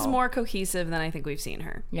 No. This is more cohesive than I think we've seen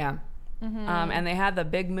her. Yeah. And they had the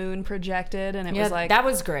big moon projected, and it was like... that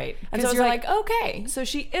was great. And so you're like, okay. So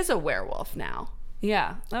she is a werewolf now.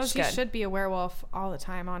 Yeah, that was good. She should be a werewolf all the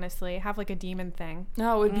time, honestly. Have like a demon thing.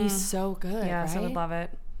 No, it would be so good, Yes, right? I would love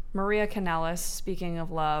it. Maria Kanellis, speaking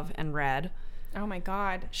of love and red. Oh my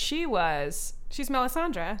God. She's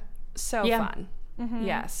Melisandre. So fun.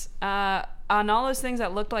 Yes. On all those things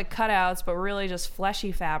that looked like cutouts, but were really just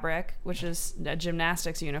fleshy fabric, which is a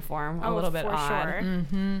gymnastics uniform, a little bit odd.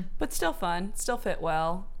 Sure. But still fun. Still fit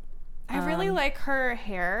well. I really like her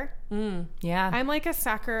hair. Yeah. I'm like a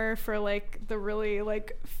sucker for like the really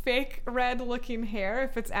like fake red looking hair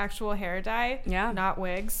if it's actual hair dye. Yeah. Not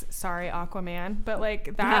wigs. Sorry, Aquaman. But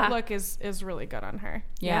like that look is really good on her.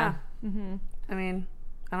 Yeah. I mean,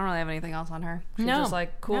 I don't really have anything else on her. She's No. just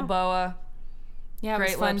like cool boa. Yeah, it Great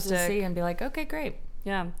was fun lipstick. to see and be like, okay, great.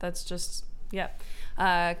 Yeah, that's just,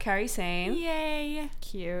 Kairi Sane Yay.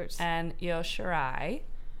 Cute. and Io Shirai.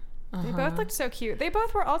 They both looked so cute. They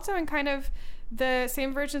both were also in kind of the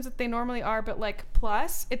same versions that they normally are, but like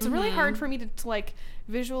plus. It's really hard for me to like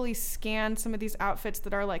visually scan some of these outfits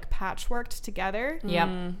that are like patchworked together Yep.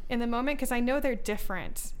 in the moment because I know they're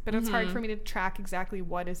different, but it's hard for me to track exactly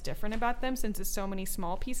what is different about them since it's so many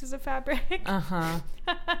small pieces of fabric.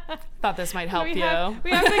 Thought this might help we you. have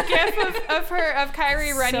the gif of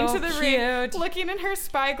Kyrie running So to the ring, cute. looking in her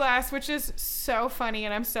spyglass, which is so funny,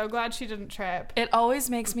 and I'm so glad she didn't trip. It always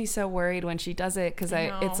makes me so worried when she does it because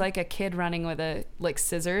know. it's like a kid running with a like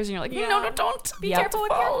scissors, and you're like, Yeah. no, don't be Yep. careful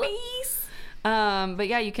with your face. But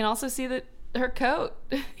yeah, you can also see that her coat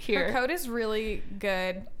here. Her coat is really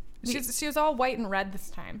good. She was all white and red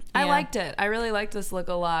this time. I Yeah. liked it. I really liked this look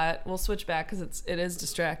a lot. We'll switch back because it is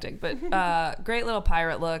distracting, but great little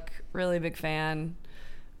pirate look. Really big fan.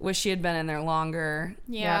 Wish she had been in there longer.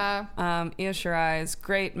 Yeah. Io Shirai's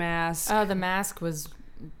great mask. Oh, the mask was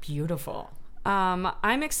beautiful.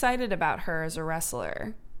 I'm excited about her as a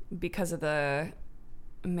wrestler because of the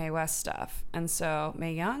Mae West stuff, and so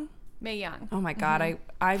Mae Young. Mae Young. Oh my God,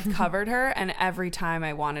 I've covered her, and every time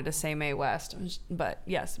I wanted to say Mae West, but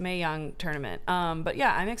yes, Mae Young tournament. But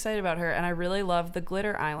yeah, I'm excited about her, and I really love the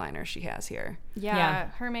glitter eyeliner she has here. Yeah,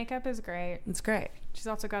 her makeup is great. It's great. She's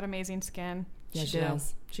also got amazing skin. Yeah, she do.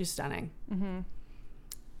 does. She's stunning.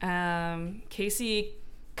 Casey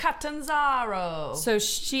Catanzaro. So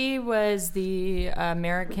she was the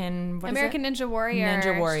American Ninja Warrior.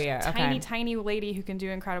 Ninja Warrior, okay. Tiny lady who can do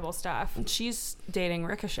incredible stuff. She's dating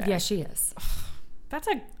Ricochet. Yeah, she is. That's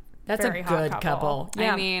a a very hot good couple.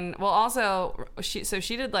 I mean, well, also, she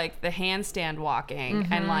did like the handstand walking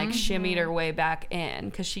and like shimmied her way back in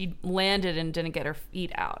because she landed and didn't get her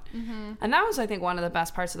feet out. And that was, I think, one of the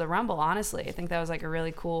best parts of the Rumble, honestly. I think that was like a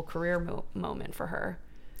really cool career moment for her.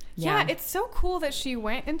 Yeah, it's so cool that she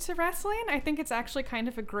went into wrestling. I think it's actually kind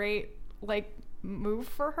of a great like move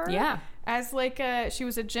for her. Yeah. As like she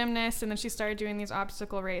was a gymnast and then she started doing these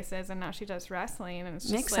obstacle races and now she does wrestling and it's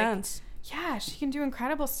just Makes like, sense. Yeah, she can do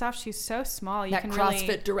incredible stuff. She's so small. You that can CrossFit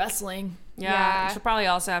really to wrestling. Yeah. She'll probably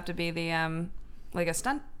also have to be the like a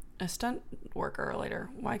stunt worker later.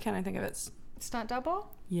 Why can't I think of it? stunt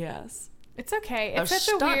double. Yes. It's okay. A It's such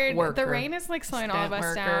a stunt weird. worker. The rain is like slowing all of Stunt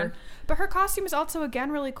us worker. down. But her costume is also again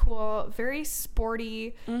really cool. Very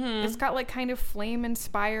sporty. It's got like kind of flame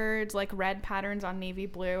inspired like red patterns on navy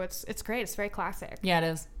blue. It's great. It's very classic. Yeah, it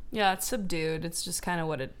is. Yeah, it's subdued. It's just kind of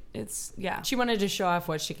what it's. Yeah, She wanted to show off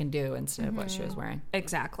what she can do instead of what she was wearing.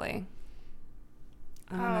 exactly.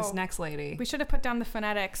 This next lady. We should have put down the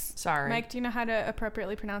phonetics. Sorry. Mike, do you know how to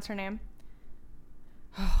appropriately pronounce her name?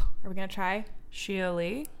 Are we gonna try? Shia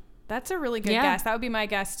Lee. That's a really good Yeah. guess. That would be my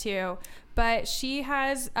guess too. But she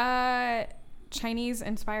has a Chinese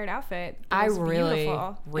inspired outfit. I It was really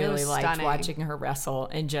beautiful. was liked stunning. watching her wrestle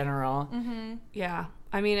in general. Yeah,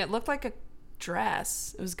 I mean, it looked like a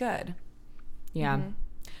dress. It was good. Yeah.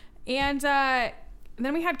 And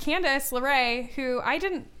then we had Candice LeRae, who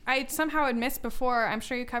I somehow had missed before. I'm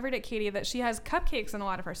sure you covered it, Katie, that she has cupcakes in a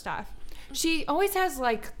lot of her stuff. She always has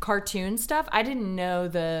like cartoon stuff. I didn't know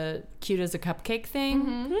the cute as a cupcake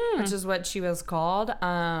thing, which is what she was called.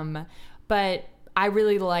 But I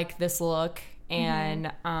really like this look,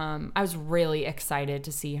 and I was really excited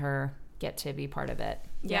to see her get to be part of it.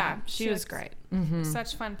 Yeah, she was looks great.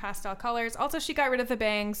 Such fun pastel colors. Also, she got rid of the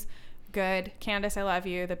bangs. Good. Candice, I love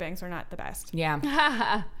you. The bangs are not the best.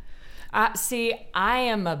 Yeah. See, I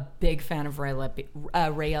am a big fan of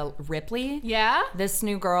Rhea Ripley. Yeah, This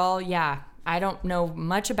new girl, yeah. I don't know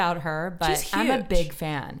much about her, but She's I'm a huge. big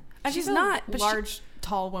fan. and she's a not but large,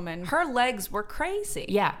 tall woman. her legs were crazy.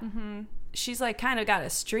 Yeah. She's like kind of got a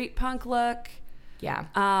street punk look. Yeah.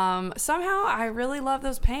 Somehow I really love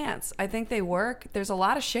those pants. I think they work. There's a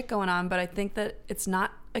lot of shit going on, but I think that it's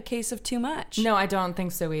not a case of too much. No, I don't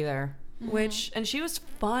think so either. And she was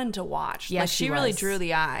fun to watch. Yeah, like, she really was. drew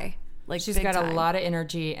the eye. Like She's big got time. a lot of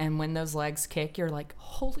energy, and when those legs kick, you're like,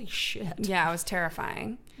 holy shit. Yeah, it was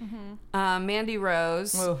terrifying. Mandy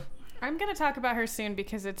Rose. Ooh. I'm going to talk about her soon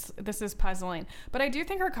because this is puzzling. But I do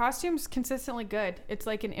think her costume's consistently good. It's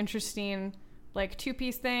like an interesting like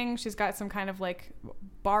 2-piece thing. She's got some kind of like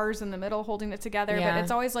bars in the middle holding it together, but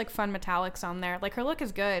it's always like fun metallics on there. Like her look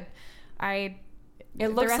is good.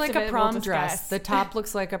 It looks like a prom dress. The top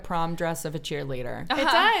looks like a prom dress of a cheerleader.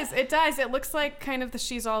 It does. It looks like kind of the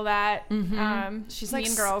She's All That. She's like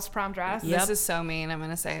Mean Girls prom dress. This is so mean. I'm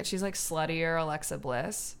gonna say it. She's like sluttier Alexa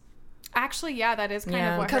Bliss. Actually, yeah, that is kind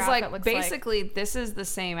of what her outfit like looks basically like. This is the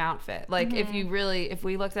same outfit. Like if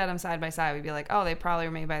we looked at them side by side, we'd be like, oh, they probably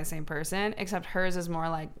were made by the same person. Except hers is more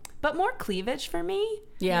like, but more cleavage for me.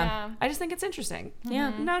 Yeah. I just think it's interesting.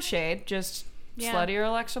 Yeah. No shade, just. Sluttier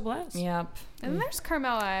Alexa Bliss. Yep. And there's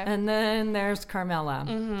Carmella. And then there's Carmella.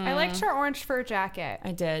 I liked her orange fur jacket.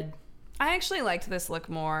 I did. I actually liked this look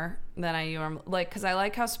more than I normally like because I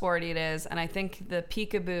like how sporty it is, and I think the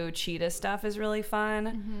peekaboo cheetah stuff is really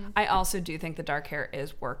fun. I also do think the dark hair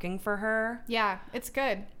is working for her. Yeah, it's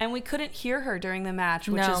good. And we couldn't hear her during the match,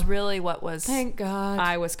 which is really what was thank God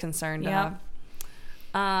I was concerned of.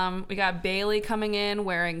 We got Bailey coming in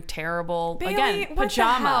wearing terrible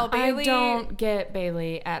pajama. Bailey, I don't get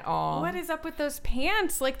Bailey at all. What is up with those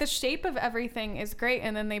pants? Like the shape of everything is great,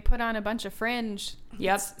 and then they put on a bunch of fringe.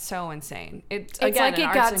 Yep, it's so insane. It's again, like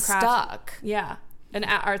it got stuck. Yeah, an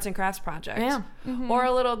arts and crafts project. Yeah, or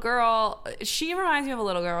a little girl. She reminds me of a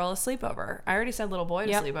little girl, a sleepover. I already said little boy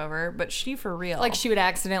to sleepover, but she for real. Like she would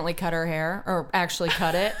accidentally cut her hair, or actually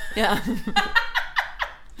cut it. Yeah.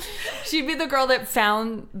 She'd be the girl that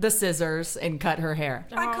found the scissors and cut her hair.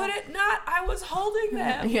 I couldn't not. I was holding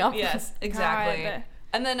them. Yep. Yes, exactly. God.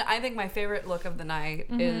 And then I think my favorite look of the night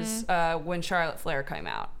is when Charlotte Flair came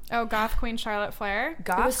out. Oh, Goth Queen Charlotte Flair.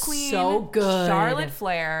 Goth Queen so good. Charlotte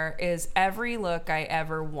Flair is every look I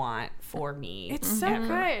ever want for me. It's so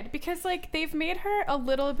good because like they've made her a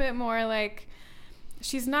little bit more like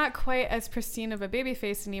she's not quite as pristine of a baby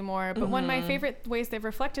face anymore, but one of my favorite ways they've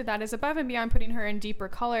reflected that is above and beyond putting her in deeper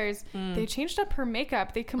colors. They changed up her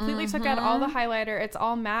makeup. They completely took out all the highlighter. It's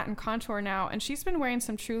all matte and contour now, and she's been wearing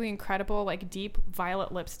some truly incredible like deep violet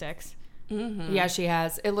lipsticks. Yeah, she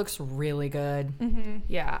has. It looks really good.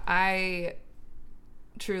 Yeah, I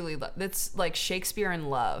truly love it's like Shakespeare in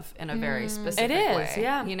love in a very specific way.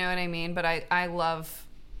 Yeah, you know what I mean? But I love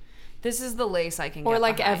this is the lace I can get or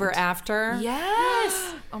like behind. Ever After.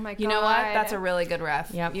 Yes. Oh my God. You know what? That's a really good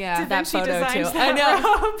ref. Yep. Yeah. That photo too. I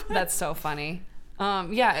know. That's so funny.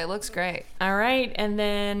 Yeah, it looks great. All right, and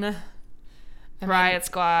then Riot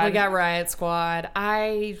Squad. We got Riot Squad.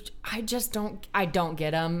 I just don't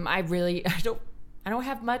get them. I don't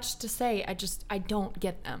have much to say. I don't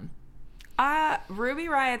get them. Ruby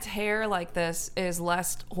Riot's hair like this is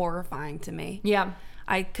less horrifying to me. Yeah.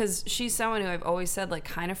 Because she's someone who I've always said like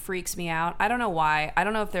kind of freaks me out. I don't know why. I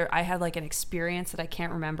don't know if I had like an experience that I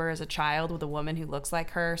can't remember as a child with a woman who looks like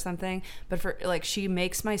her or something. But for like she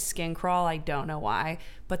makes my skin crawl. I don't know why.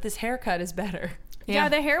 But this haircut is better. Yeah,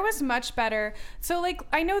 the hair was much better. So like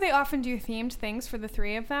I know they often do themed things for the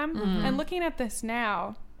three of them. And looking at this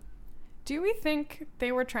now, do we think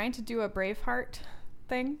they were trying to do a Braveheart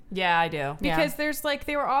thing? Yeah, I do. Because there's like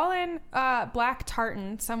they were all in black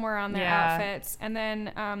tartan somewhere on their outfits, and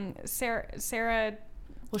then Sarah.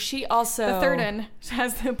 Well, she also the third one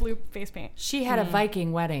has the blue face paint. She had a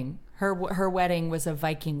Viking wedding. Her wedding was a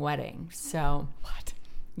Viking wedding. So what?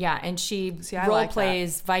 Yeah, and she role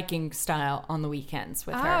plays Viking style on the weekends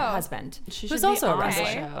with her husband. She should also be on the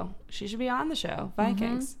show. She should be on the show.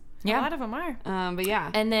 Vikings. Yeah, a lot of them are. But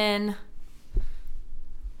yeah, and then.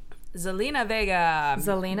 Zelina Vega,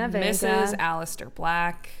 Mrs. Aleister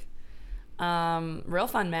Black, real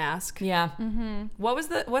fun mask. Yeah. What's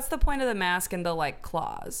the point of the mask and the like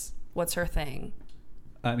claws? What's her thing?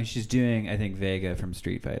 I mean, she's doing I think Vega from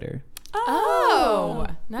Street Fighter. Oh,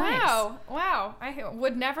 nice! Wow! I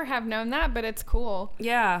would never have known that, but it's cool.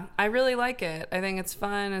 Yeah, I really like it. I think it's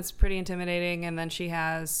fun. It's pretty intimidating, and then she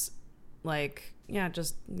has like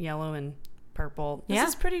just yellow and purple. This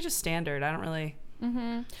is pretty just standard. I don't really.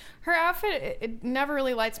 Her outfit, it never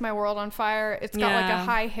really lights my world on fire. It's got like a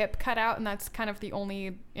high hip cutout, and that's kind of the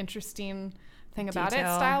only interesting thing about it,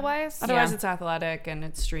 style-wise. Otherwise, it's athletic and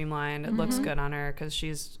it's streamlined. It looks good on her because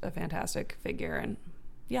she's a fantastic figure, and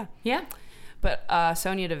yeah. But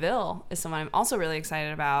Sonya Deville is someone I'm also really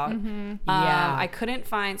excited about. I couldn't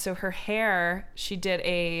find her hair. She did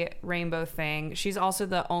a rainbow thing. She's also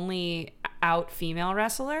the only out female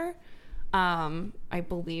wrestler. I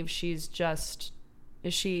believe she's just.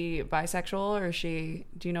 Is she bisexual or is she?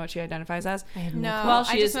 Do you know what she identifies as? I have no. Well,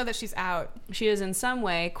 I just know that she's out. She is in some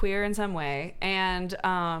way queer in some way, and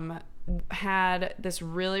had this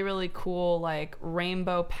really, really cool like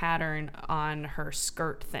rainbow pattern on her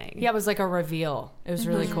skirt thing. Yeah, it was like a reveal. It was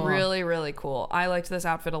really cool. Really, really cool. I liked this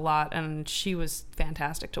outfit a lot, and she was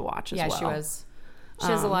fantastic to watch as well. Yeah, she was. She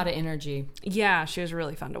has a lot of energy. Yeah, she was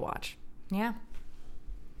really fun to watch. Yeah.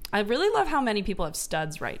 I really love how many people have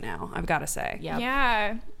studs right now, I've got to say. Yep.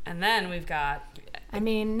 Yeah. And then we've got... I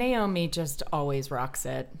mean, Naomi just always rocks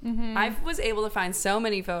it. I was able to find so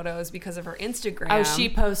many photos because of her Instagram. Oh, she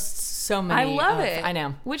posts so many. I love it. I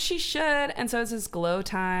know. Which she should. And so it's this glow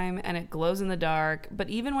time, and it glows in the dark. But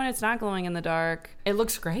even when it's not glowing in the dark, It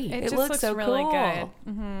looks great. It it just looks looks so really cool.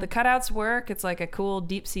 good. The cutouts work. It's like a cool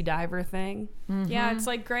deep sea diver thing. Yeah, it's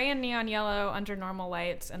like gray and neon yellow under normal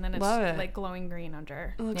lights, and then it's Love it. like glowing green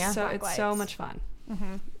under. It looks Yeah. so, Black it's so lights. much fun.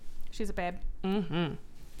 She's a babe. Mm-hmm.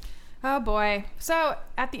 Oh boy. So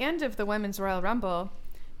at the end of the Women's Royal Rumble,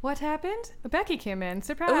 what happened? Becky came in.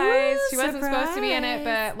 Surprise. Ooh, She wasn't supposed to be in it,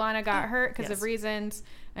 surprise. but Lana got hurt because Yes. of reasons,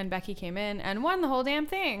 and Becky came in and won the whole damn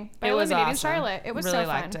thing by It was eliminating awesome. Charlotte. It was really so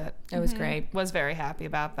fun. liked it. It was great. Was very happy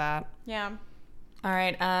about that. Yeah. All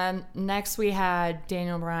right. Next, we had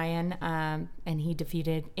Daniel Bryan, and he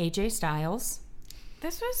defeated AJ Styles.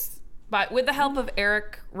 This was But with the help of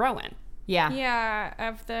Eric Rowan. Yeah.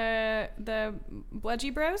 of the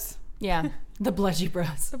Bludgy Bros. Yeah. The Bludgy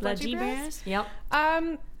Bros. The Bludgy Bros. Yep.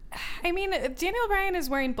 I mean, Daniel Bryan is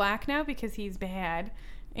wearing black now because he's bad,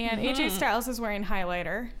 and AJ Styles is wearing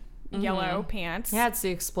highlighter yellow pants. Yeah, it's the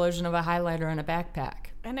explosion of a highlighter in a backpack.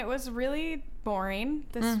 And it was really boring,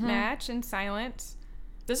 this match, and silent.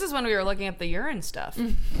 This is when we were looking at the urine stuff.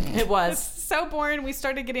 It was. So boring, we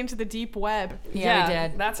started getting into the deep web. Yeah, we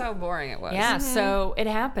did. That's how boring it was. Yeah, so it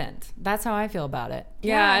happened. That's how I feel about it.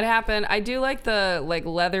 Yeah, it happened. I do like the like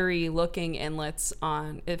leathery looking inlets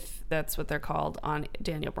on, if that's what they're called, on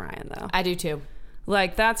Daniel Bryan though. I do too.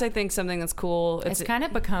 Like that's I think something that's cool. It's kind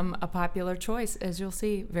of become a popular choice, as you'll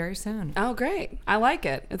see very soon. Oh, great. I like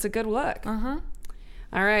it. It's a good look. Uh-huh.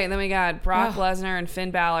 All right, then we got Brock Lesnar and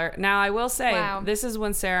Finn Balor. Now, I will say, Wow. this is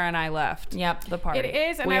when Sarah and I left Yep. the party. It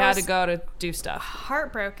is, and we I had was- to go to do stuff.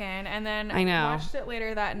 Heartbroken, and then I know. watched it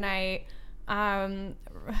later that night.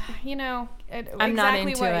 You know, I'm not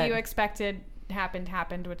exactly into what it. you expected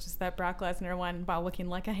happened, which is that Brock Lesnar won while looking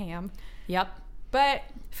like a ham. Yep. But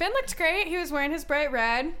Finn looked great. He was wearing his bright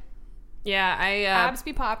red. Yeah, Abs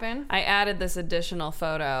be popping. I added this additional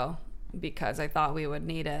photo because I thought we would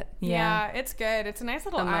need it. Yeah, it's good. It's a nice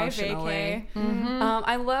little eye Emotionally. vacay.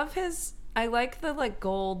 I love I like the like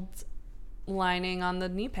gold lining on the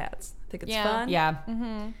knee pads. I think it's fun. Yeah.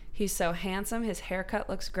 He's so handsome. His haircut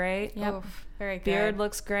looks great. Yep. Oof, very good. Beard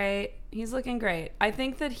looks great. He's looking great. I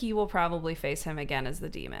think that he will probably face him again as the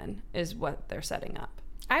demon, is what they're setting up.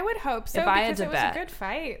 I would hope so If I had because to it was bet. a good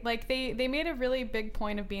fight. Like they made a really big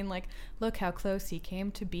point of being like, look how close he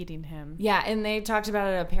came to beating him. Yeah, and they talked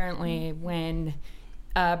about it apparently when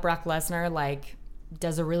Brock Lesnar like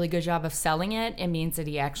does a really good job of selling it. It means that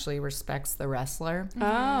he actually respects the wrestler. Oh,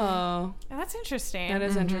 Oh, that's interesting. that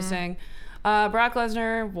is interesting. Brock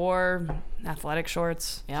Lesnar wore athletic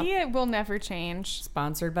shorts. Yep. He will never change.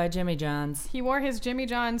 Sponsored by Jimmy John's. He wore his Jimmy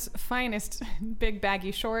John's finest big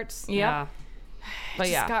baggy shorts. Yeah. But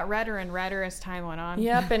Just yeah. got redder and redder as time went on.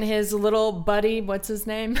 Yep, and his little buddy, what's his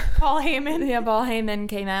name? Paul Heyman. Yeah, Paul Heyman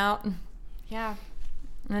came out. Yeah.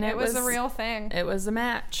 And It was a real thing. It was a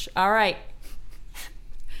match. All right.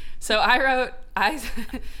 So I wrote,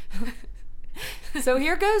 So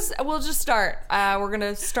here goes. We'll just start. We're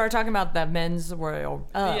gonna start talking about the men's Royal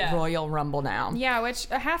Rumble now. Yeah, which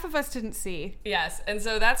half of us didn't see. yes. And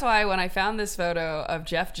so that's why when I found this photo of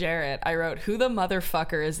Jeff Jarrett, I wrote, who the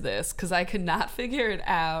motherfucker is this? Because I could not figure it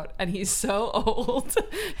out. And he's so old.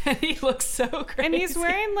 And he looks so crazy. And he's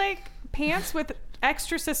wearing like pants with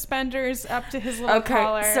extra suspenders up to his little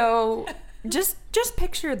collar. So just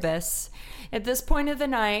picture this. At this point of the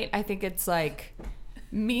night, I think it's like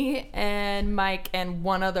me and Mike and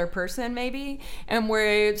one other person maybe, and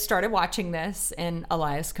we started watching this, and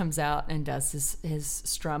Elias comes out and does his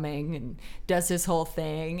strumming and does his whole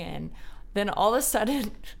thing, and then all of a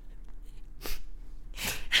sudden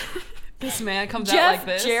this man comes out Jeff like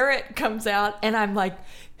this. Jarrett comes out, and I'm like,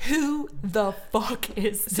 who the fuck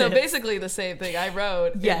is this? So basically the same thing I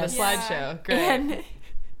wrote Yes. in the slideshow. Great. And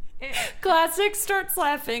Classic starts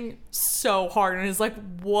laughing so hard and is like,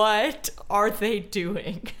 what are they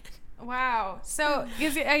doing? Wow. So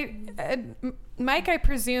Mike, I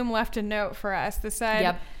presume, left a note for us that said,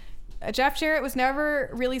 Yep. Jeff Jarrett was never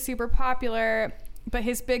really super popular, but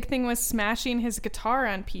his big thing was smashing his guitar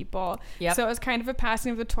on people. Yep. So it was kind of a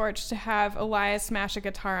passing of the torch to have Elias smash a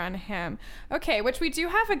guitar on him. Okay, which we do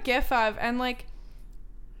have a gif of, and like,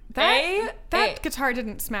 That guitar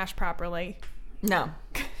didn't smash properly. No.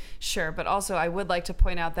 Sure, but also I would like to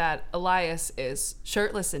point out that Elias is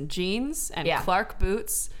shirtless in jeans and Clark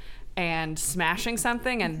boots and smashing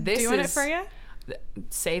something, and this doing is it for you,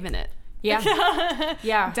 saving it. Yeah.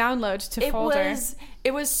 Yeah. Download to folder.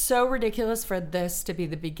 It was so ridiculous for this to be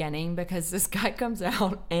the beginning because this guy comes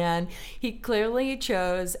out and he clearly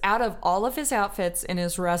chose, out of all of his outfits in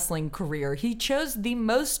his wrestling career, he chose the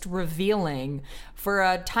most revealing for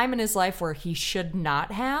a time in his life where he should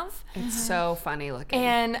not have. It's so funny looking.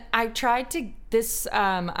 And I tried to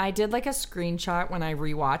I did like a screenshot when I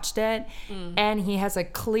rewatched it, and he has a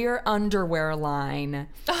clear underwear line.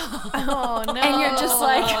 Oh no. And you're just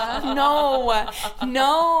like,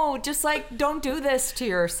 no, just like, don't do this to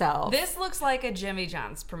yourself. This looks like a Jimmy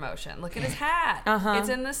John's promotion. Look at his hat. It's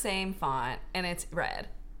in the same font and it's red.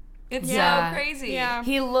 It's so crazy. Yeah.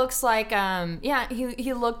 He looks like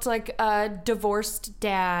he looked like a divorced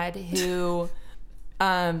dad who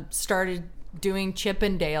started doing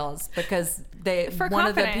Chippendales because one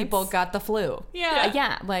of the people got the flu.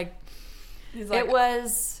 Yeah. Like, He's like, it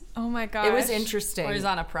was. Oh my gosh. It was interesting. Or he's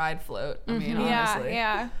on a pride float. I mean, honestly.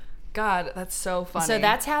 Yeah. God, that's so funny. So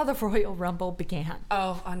that's how the Royal Rumble began.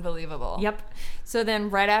 Oh, unbelievable. Yep. So then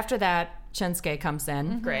right after that, Shinsuke comes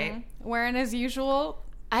in. Great. Wearing his usual.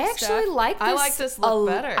 I actually like this. I like this look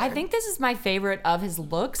better. I think this is my favorite of his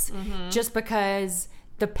looks just because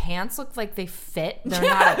the pants look like they fit. They're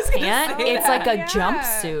not a pant. It's like a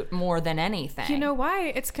jumpsuit more than anything. You know why?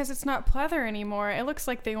 It's because it's not pleather anymore. It looks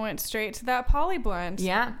like they went straight to that poly blend.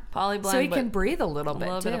 Yeah. Poly blend. So he can breathe a little bit, a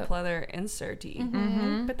little too. bit of pleather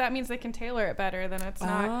inserty. But that means they can tailor it better than it's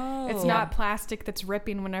not. It's not plastic that's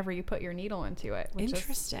ripping whenever you put your needle into it. Which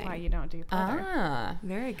Interesting. Is why you don't do pleather. Ah.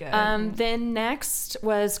 Very good. Then next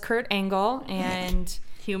was Kurt Angle, and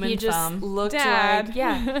Human he just thumb. looked Dad.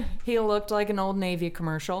 like he looked like an old Navy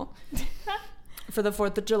commercial for the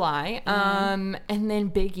 4th of July. And then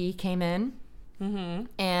Big E came in,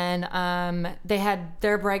 and they had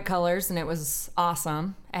their bright colors, and it was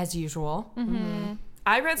awesome as usual.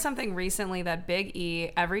 I read something recently that Big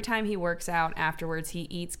E, every time he works out afterwards, he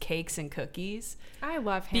eats cakes and cookies. I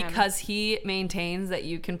love him. Because he maintains that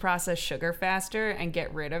you can process sugar faster and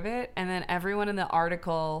get rid of it. And then everyone in the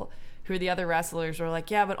article, who are the other wrestlers, were like,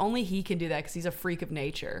 yeah, but only he can do that because he's a freak of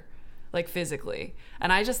nature, like physically.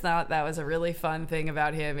 And I just thought that was a really fun thing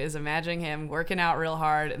about him, is imagining him working out real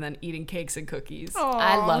hard and then eating cakes and cookies. Aw,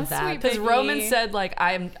 I love that. sweet Because baby. Roman said, like,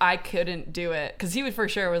 I couldn't do it. Because he for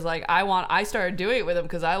sure was like, I started doing it with him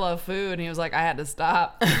because I love food. And he was like, I had to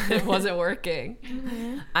stop. It wasn't working.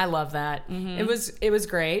 I love that. It was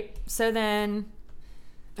great. So then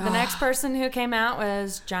the next person who came out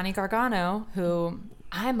was Johnny Gargano, who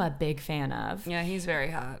I'm a big fan of. Yeah, he's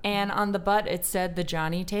very hot. And on the butt, it said the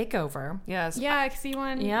Johnny Takeover. Yes. Yeah, because he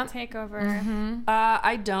won takeover.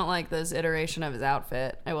 I don't like this iteration of his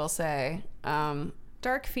outfit, I will say.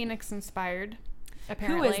 Dark Phoenix inspired, Who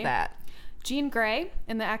apparently. is that? Jean Grey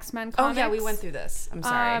in the X-Men Oh, comics. yeah, we went through this. I'm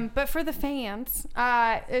sorry. But for the fans,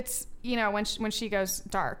 it's, when she goes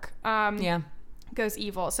dark. Goes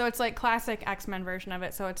evil. So it's like classic X-Men version of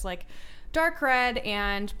it. So it's like dark red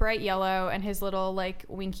and bright yellow, and his little like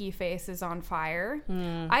winky face is on fire.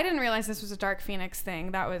 I didn't realize this was a Dark Phoenix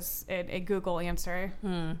thing. That was a Google answer.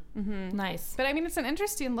 Nice. But I mean, it's an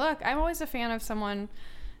interesting look. I'm always a fan of someone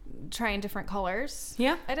trying different colors.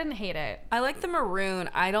 Yeah. I didn't hate it. I like the maroon.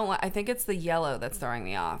 I think it's the yellow that's throwing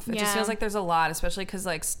me off. It just Yeah. feels like there's a lot, especially because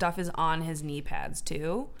like stuff is on his knee pads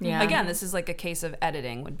too. Yeah. Again, this is like a case of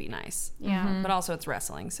editing would be nice. Yeah. But also it's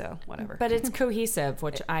wrestling, so whatever. But it's cohesive,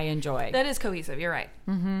 which I enjoy. that is cohesive. You're right.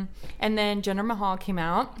 And then Jinder Mahal came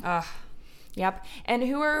out. Ugh. Yep. And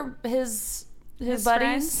who are his buddies?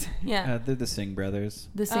 friends? Yeah. They're the Singh brothers.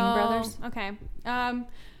 The Singh brothers. Okay.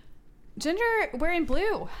 Ginger wearing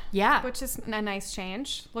blue. Yeah. Which is a nice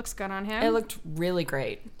change. Looks good on him. It looked really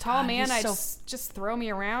great. Tall God, man. he's I so- just throw me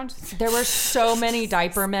around. There were so many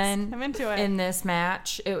diaper men I'm into it. in this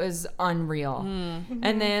match. It was unreal.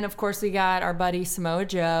 And then, of course, we got our buddy Samoa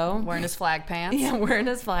Joe. Wearing his flag pants. Yeah, wearing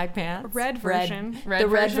his flag pants. Red version. Red the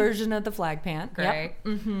red version? version of the flag pant. Great.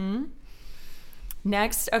 Yep.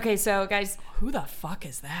 Next, okay, so guys, Who the fuck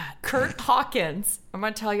is that? Kurt Hawkins. I'm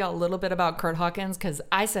going to tell you a little bit about Kurt Hawkins because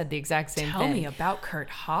I said the exact same Tell thing. me about Kurt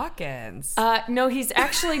Hawkins. No, he's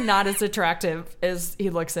actually not as attractive as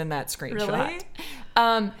he looks in that screenshot.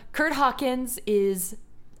 Really? Kurt Hawkins is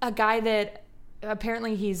a guy that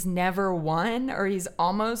apparently he's never won, or he's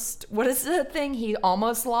almost, what is the thing? He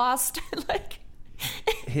almost lost. Like,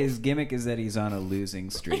 His gimmick is that he's on a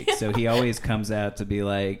losing streak, so he always comes out to be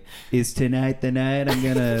like, "Is tonight the night I'm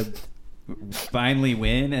gonna finally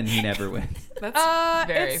win, and he never wins. That's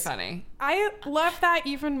very funny. I love that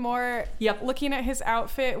even more. Yep. Looking at his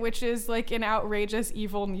outfit, which is like an outrageous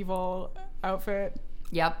evil Knievel outfit.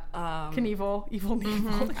 Yep. Knievel, evil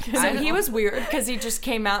Knievel. So he was weird because he just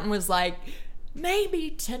came out and was like,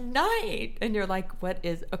 maybe tonight. And you're like, what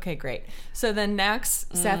is... Okay, great. So then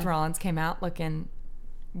next, Seth Rollins came out looking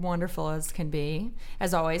wonderful as can be,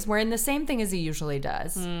 as always, wearing the same thing as he usually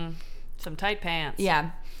does. Some tight pants.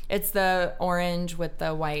 Yeah. It's the orange with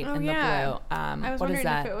the white and the blue. I was what wondering is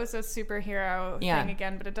that? if it was a superhero thing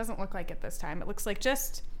again, but it doesn't look like it this time. It looks like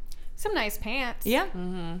just some nice pants. Yeah.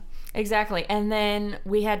 Exactly. And then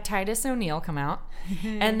we had Titus O'Neil come out.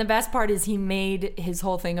 And the best part is he made his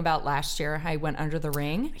whole thing about last year, how he went under the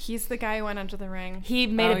ring. He's the guy who went under the ring. He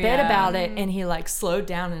made a bit about it, and he like slowed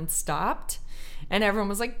down and stopped. And everyone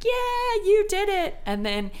was like, yeah, you did it. And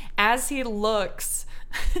then as he looks,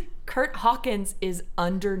 Kurt Hawkins is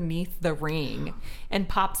underneath the ring and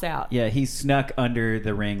pops out. Yeah, he snuck under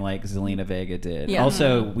the ring like Zelina Vega did. Yeah.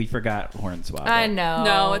 Also, we forgot Hornswoggle. I know.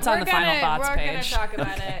 No, it's on the Final Thoughts We're going to page. talk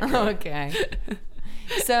about it. Okay.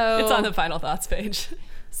 So It's on the Final Thoughts page.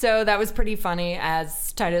 So that was pretty funny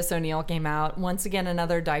as Titus O'Neil came out. Once again,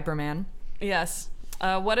 another diaper man. Yes.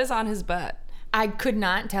 What is on his butt? I could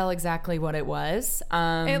not tell exactly what it was.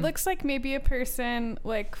 It looks like maybe a person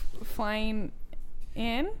like flying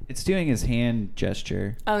in. It's doing his hand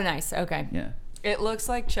gesture. Oh, nice. Okay. Yeah. It looks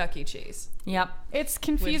like Chuck E. Cheese. Yep. It's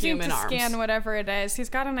confusing to human scan arms. whatever it is. He's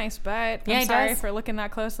got a nice butt. Yeah, I'm he sorry does. for looking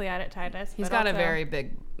that closely at it, Titus. He's but got a also very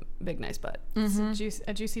big, nice butt.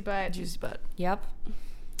 a juicy butt. Juicy butt. Yep.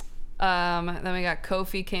 Then we got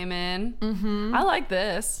Kofi came in. I like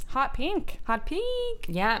this. Hot pink. Hot pink.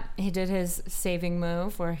 Yeah. He did his saving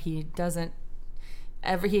move where he does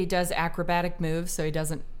acrobatic moves so he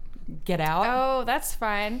doesn't get out. Oh, that's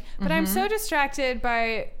fun. But I'm so distracted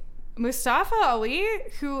by Mustafa Ali,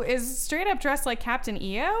 who is straight up dressed like Captain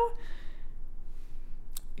EO.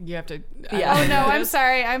 You have to. Yeah. Oh no, I'm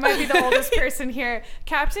sorry. I might be the oldest person here.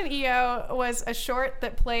 Captain EO was a short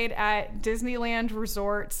that played at Disneyland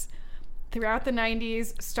resorts throughout the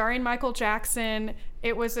 90s, starring Michael Jackson.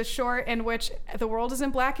 It was a short in which the world is in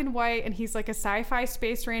black and white, and he's like a sci-fi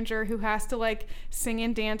space ranger who has to like sing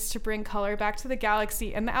and dance to bring color back to the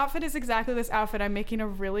galaxy. And the outfit is exactly this outfit. I'm making a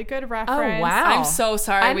really good reference. Oh, wow. I'm so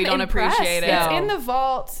sorry we don't impressed, appreciate it. though. It's in the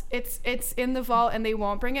vault. It's in the vault, and they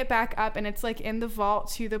won't bring it back up. And it's like in the vault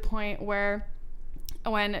to the point where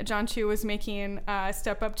when John Chu was making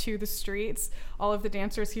Step Up to the Streets, all of the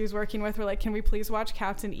dancers he was working with were like, can we please watch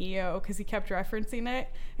Captain EO? Because he kept referencing it.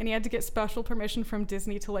 And he had to get special permission from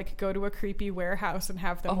Disney to like go to a creepy warehouse and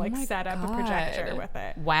have them like my set up a God. projector with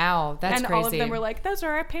it. Wow. That's and crazy. all of them were like, those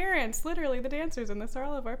are our parents. Literally the dancers, and those are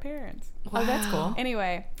all of our parents. Oh, that's cool.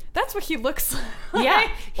 Anyway, that's what he looks like. Yeah.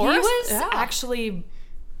 He Or- was yeah. actually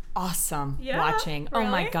awesome Yeah? watching. Oh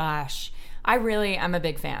my Really? gosh. I'm a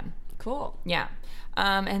big fan. Cool. Yeah.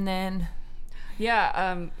 And then,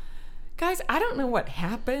 Yeah. guys, I don't know what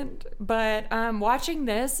happened, but watching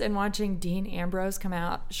this and watching Dean Ambrose come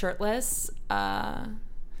out shirtless,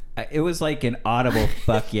 It was like an audible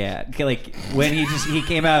fuck yeah. Like when he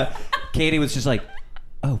came out, Katie was just like,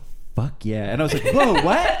 oh fuck yeah. And I was like, whoa,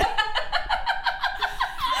 what?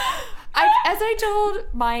 as I told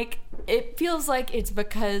Mike, it feels like it's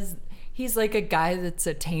because he's like a guy that's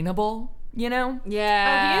attainable, you know? Oh,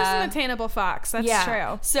 yeah. he is an attainable fox. That's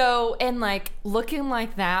true. So, and like looking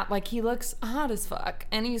like that, like he looks hot as fuck.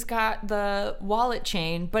 And he's got the wallet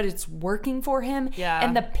chain, but it's working for him. Yeah.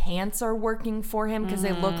 And the pants are working for him because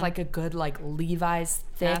they look like a good, like Levi's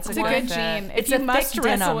thick That's a It's a one. good fit. jean. It's If you a must thick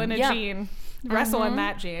wrestle denim. in a Yeah. jean, wrestle in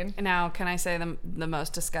that jean. Now, can I say the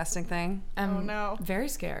most disgusting thing? I'm Oh, no. very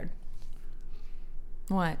scared.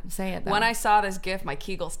 What? Say it though. When I saw this GIF, my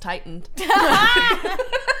Kegels tightened. I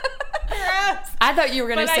thought you were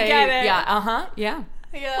gonna But I say, get it. yeah, yeah.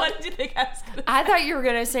 Yeah. What did you think I was gonna I thought you were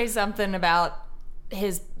gonna say something about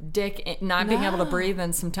his dick not being able to breathe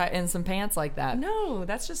in some pants like that. No,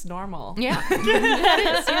 that's just normal. Yeah,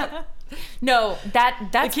 that is. Yeah. No, that's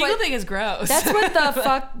The Kegel what, thing is gross. that's what the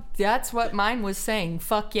fuck. That's what mine was saying.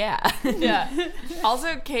 Fuck yeah. Yeah.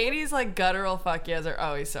 Also, Katie's like guttural fuck yeahs are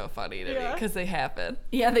always so funny to me Yeah. because they happen.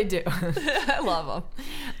 Yeah, they do. I love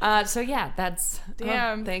them. So yeah, that's.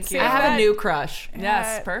 Damn. thank Save you. I have that- a new crush.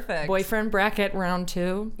 Yes, perfect. Boyfriend bracket round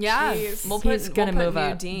 2. Yeah, Jeez. He's gonna move new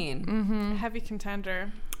up. Dean. Heavy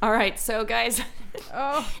contender. All right, so guys,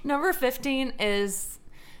 Oh. number 15 is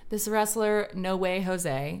this wrestler No Way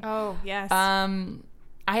Jose. Oh, yes.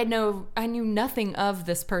 I knew nothing of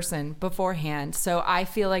this person beforehand, so I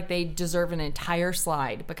feel like they deserve an entire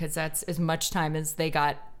slide because that's as much time as they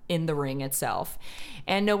got in the ring itself.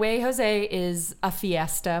 And No Way Jose is a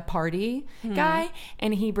fiesta party guy,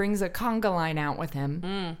 and he brings a conga line out with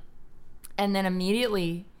him. And then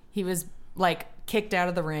immediately he was like kicked out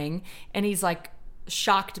of the ring, and he's like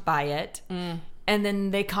shocked by it. And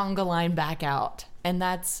then they conga line back out, and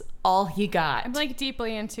that's all he got. I'm like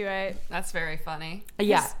deeply into it. That's very funny.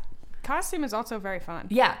 Yeah. His costume is also very fun.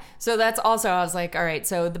 Yeah. So that's also, I was like, all right,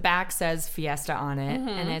 so the back says Fiesta on it,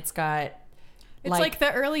 and it's got It's like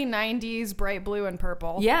the early 90s bright blue and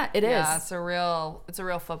purple. Yeah, it is. Yeah, it's a real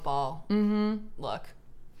football look.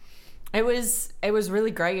 It was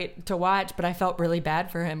really great to watch, but I felt really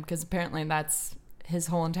bad for him because apparently that's his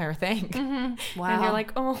whole entire thing. Wow. And you're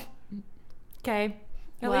like, oh, okay.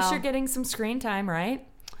 At least Well. you're getting some screen time, right?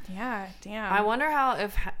 Yeah, damn. I wonder how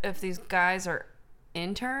if these guys are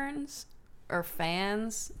interns or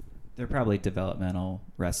fans. They're probably developmental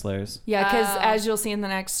wrestlers. Yeah, because as you'll see in the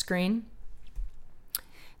next screen.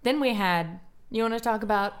 Then we had, you want to talk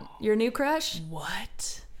about your new crush?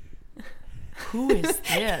 What? Who is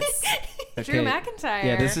this? Drew McIntyre.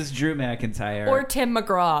 Yeah, this is Drew McIntyre. Or Tim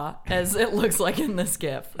McGraw, as it looks like in this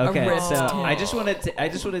GIF. Okay, A ripped so Tim. I just want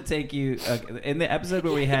to take you in the episode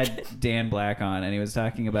where we had Dan Black on, and he was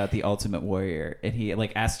talking about the Ultimate Warrior, and he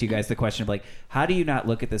like asked you guys the question of like, how do you not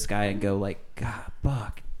look at this guy and go like, God,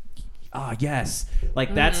 fuck, oh yes,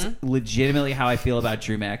 like that's legitimately how I feel about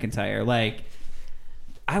Drew McIntyre. Like,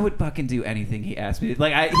 I would fucking do anything he asked me.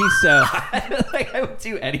 Like, he's so like I would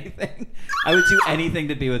do anything. I would do anything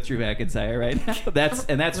to be with Drew McIntyre right now.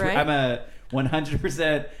 That's Right? I'm a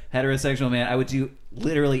 100% heterosexual man. I would do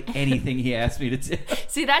literally anything he asked me to do.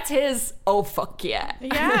 See, that's his, oh, fuck yeah.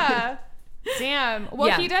 Yeah. Damn. Well,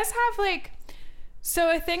 Yeah. he does have like.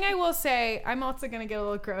 So a thing I will say, I'm also gonna get a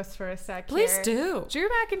little gross for a sec. Please here. do. Drew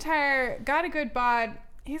McIntyre got a good bod.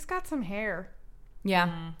 He's got some hair.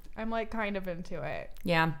 Yeah. I'm like kind of into it.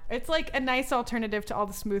 Yeah. It's like a nice alternative to all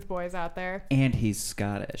the smooth boys out there. And he's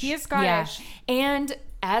Scottish. He is Scottish. Yeah. And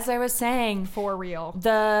as I was saying, For real.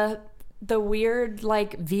 the weird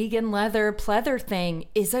like vegan leather pleather thing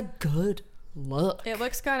is a good look. It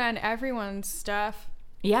looks good on everyone's stuff.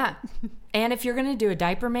 Yeah. And if you're going to do a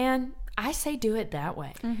diaper man, I say do it that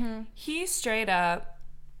way. He straight up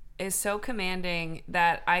is so commanding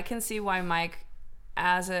that I can see why Mike,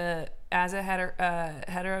 as a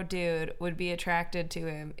hetero dude, would be attracted to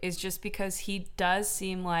him. Is just because he does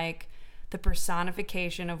seem like the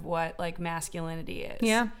personification of what like masculinity is.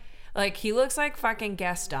 Yeah. Like he looks like fucking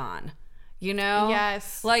Gaston. You know?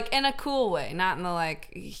 Yes. Like in a cool way, not in the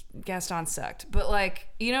like Gaston sucked, but like,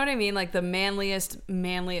 you know what I mean? Like the manly,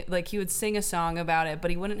 like he would sing a song about it, but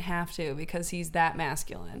he wouldn't have to because he's that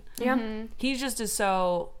masculine. Yeah. He just is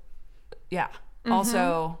so, yeah.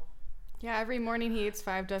 Also, Yeah, every morning he eats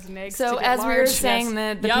 5 dozen eggs. So to get as we were large. saying,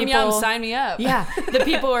 the yum people, yum, sign me up. yeah, the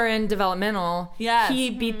people are in developmental. Yes. He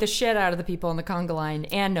beat the shit out of the people in the conga line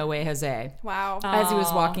and No Way Jose Wow. as he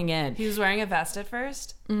was walking in. He was wearing a vest at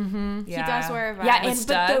first. Mm-hmm. He does wear a vest. Yeah, With and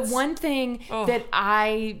but studs. the one thing that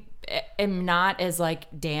I am not as like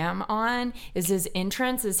damn on is his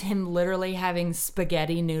entrance is him literally having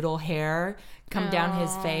spaghetti noodle hair come down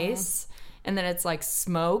his face, and then it's like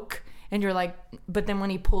smoke, and you're like, but then when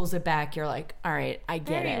he pulls it back, you're like, all right, I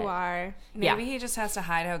get There it. you are. Maybe he just has to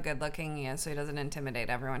hide how good looking he is so he doesn't intimidate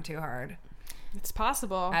everyone too hard. It's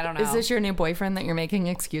possible. I don't know. Is this your new boyfriend that you're making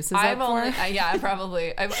excuses I've up only, for? yeah,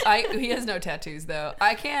 probably. He has no tattoos though.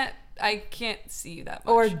 I can't see that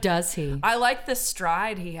much. Or does he? I like the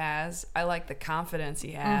stride he has. I like the confidence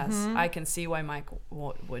he has. I can see why Mike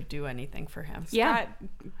would do anything for him. Yeah.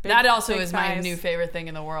 That also big is my thighs. new favorite thing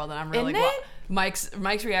in the world, and I'm really Isn't it?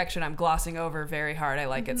 Mike's reaction. I'm glossing over very hard. I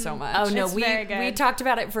like it so much. Oh no, It's we very good. talked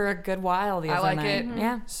about it for a good while the I other like night. it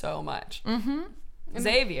Yeah. so much. Mm-hmm.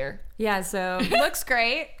 Xavier. Yeah, so He looks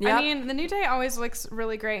great. Yep. I mean, the New Day always looks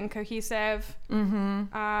really great and cohesive.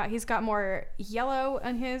 Mm-hmm. He's got more yellow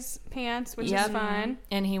on his pants, which is fun.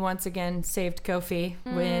 and he once again saved Kofi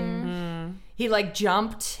when he like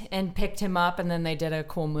jumped and picked him up, and then they did a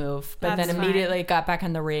cool move, but That's then fine. immediately got back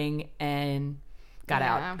in the ring and got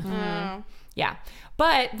out. Oh. Yeah.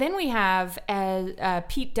 But then we have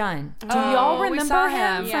Pete Dunne. Do y'all remember we saw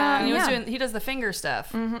him? him. Yeah. He does the finger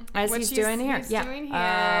stuff. As Which he's doing here. He's Yeah. doing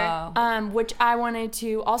here. Which I wanted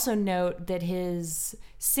to also note that his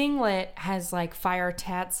singlet has like fire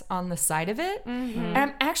tats on the side of it. And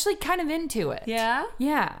I'm actually kind of into it. Yeah.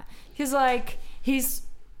 Yeah. He's like he's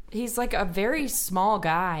like a very small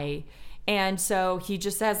guy. And so he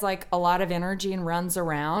just has like a lot of energy and runs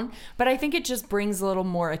around. But I think it just brings a little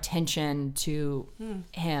more attention to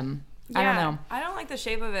him. I don't know. I don't like the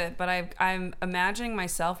shape of it, but I'm imagining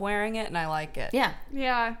myself wearing it, and I like it. Yeah.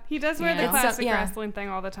 Yeah, he does wear the It's, classic wrestling thing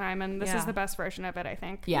all the time, and this Yeah. is the best version of it, I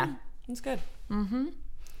think. Yeah. It's good.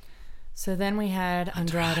 So then we had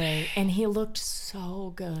Andrade, and he looked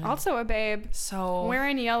so good. Also a babe. So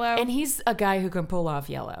Wearing yellow. And he's a guy who can pull off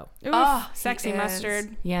yellow. Oof, Oh, sexy he is.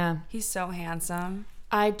 mustard. Yeah. he's so handsome.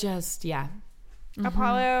 I just, yeah.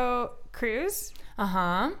 Apollo Crews.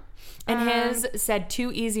 Uh-huh. And his said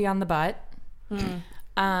too easy on the butt.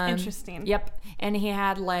 Interesting. Yep. And he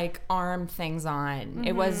had like arm things on.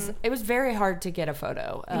 It was very hard to get a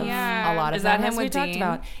photo of Yeah. a lot of Is that them, him as we with talked Dean?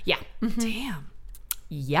 about. Yeah. Damn.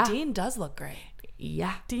 Yeah. Dean does look great.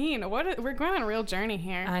 Yeah. Dean, we're going on a real journey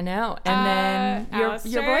here. I know. And then your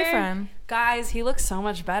Alistair? boyfriend. Guys, he looks so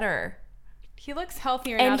much better. He looks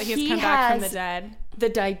healthier And now that he's he come back from the has- dead.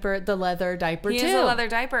 The leather diaper He too. has a leather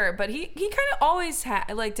diaper, but he kind of always had,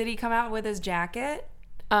 like, did he come out with his jacket?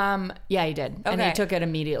 Yeah, he did. And he Okay. took it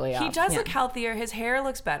immediately off. He does Yeah. look healthier. His hair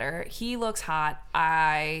looks better. He looks hot.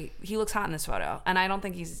 He looks hot in this photo, and I don't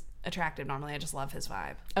think he's attractive normally. I just love his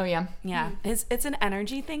vibe. Oh, yeah. Yeah, it's an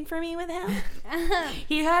energy thing for me with him.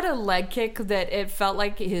 He had a leg kick that it felt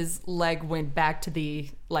like his leg went back to the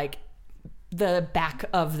back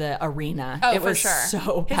of the arena. Oh, it for was sure.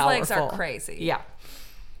 so powerful. His legs are crazy. Yeah.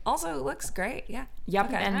 Also, it looks great. Yeah. Yep.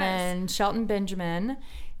 Okay, And nice. then Shelton Benjamin,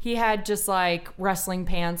 he had just like wrestling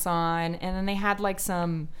pants on, and then they had like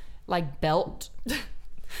some like belt.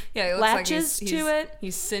 Yeah, it looks latches like to it.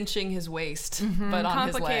 He's cinching his waist, but on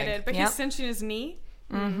his Complicated, leg. but Yep. he's cinching his knee.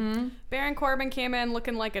 Baron Corbin came in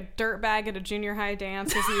looking like a dirtbag at a junior high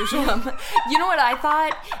dance as usual. You know what I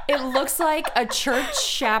thought? It looks like a church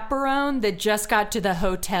chaperone that just got to the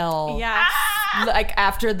hotel. Yes. Like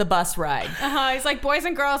after the bus ride. He's like, boys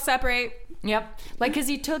and girls separate. Yep. Like, because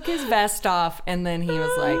he took his vest off and then he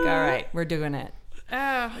was like, all right, we're doing it.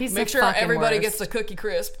 Oh, He's Make the sure fucking everybody worst. gets the cookie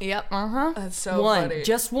crisp. Yep. Uh-huh. That's so one. funny.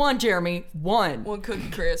 Just one, Jeremy. One. One cookie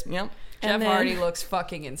crisp. Yep. Jeff And then- Hardy looks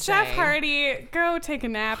fucking insane. Jeff Hardy, go take a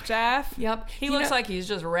nap, Jeff. Yep. He looks like he's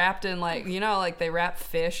just wrapped in like, you know, like they wrap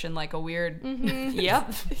fish in like a weird.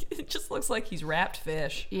 Yep. It just looks like he's wrapped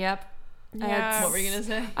fish. Yep. Yes. What were you gonna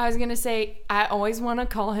say? I was gonna say I always want to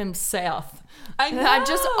call him Seth. I know. I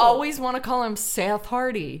just always want to call him Seth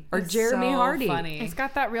Hardy or Jeremy so Hardy. Funny. He's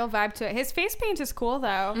got that real vibe to it. His face paint is cool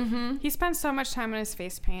though. Mm-hmm. He spends so much time on his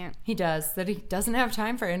face paint. He does that. He doesn't have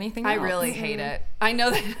time for anything I else. really hate it. I know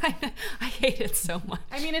that I hate it so much.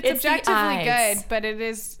 I mean, it's It's the objectively eyes. good, but it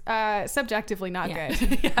is subjectively not Yeah.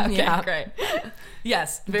 good. Yeah, okay, Yeah. great.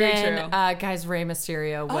 Yes, very then, true. Guys, Rey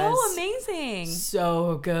Mysterio was Oh, amazing.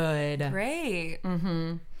 so good. Great.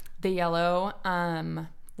 The yellow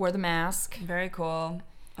wore the mask. Very cool.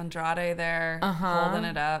 Andrade there holding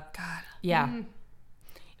it up. God. Yeah.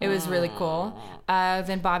 It was really cool.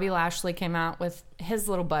 Then Bobby Lashley came out with his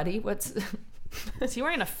little buddy. What's Is he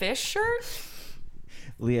wearing a fish shirt?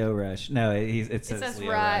 Leo Rush. No, it says says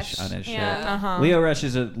Leo Rush. Rush on his Yeah. shirt. Leo Rush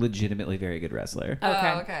is a legitimately very good wrestler.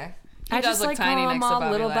 Okay. Oh, okay. He I does just look like tiny calling them next to all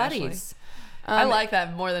Bobby little Lashley. buddies. I like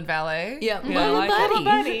that more than valet. Yeah, I little like buddy. it. Little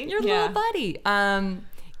buddy. Your Yeah. little buddy.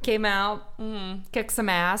 Came out, kicked some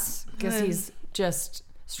ass because he's just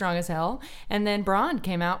strong as hell. And then Braun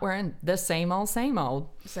came out wearing the same old, same old.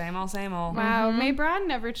 Same old, same old. Wow, may Braun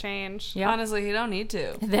never change. Yep. Honestly, he don't need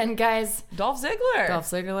to. Then guys, Dolph Ziggler. Dolph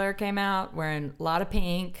Ziggler came out wearing a lot of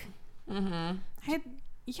pink.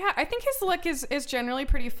 I think his look is generally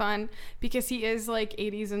pretty fun because he is like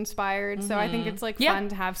 80s inspired. So I think it's like Yeah. fun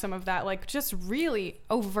to have some of that like just really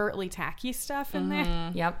overtly tacky stuff in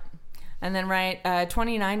there. Yep. And then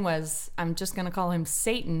 29 was, I'm just going to call him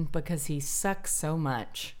Satan because he sucks so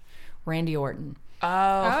much. Randy Orton.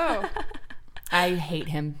 Oh. Oh, I hate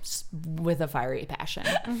him with a fiery passion.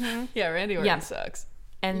 Yeah, Randy Orton Yeah. sucks.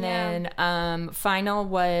 And Yeah. then final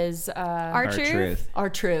was R-Truth?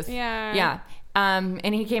 R-Truth. Yeah. Yeah.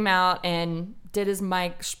 And he came out and did his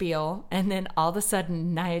mic spiel, and then all of a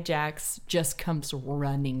sudden Nia Jax just comes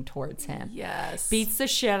running towards him. Yes. Beats the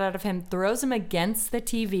shit out of him, throws him against the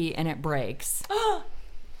TV, and it breaks.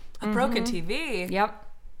 a broken TV. Yep.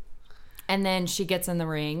 And then she gets in the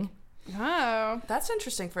ring. Oh. That's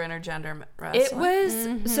interesting for intergender wrestling. It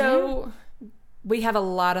was so we have a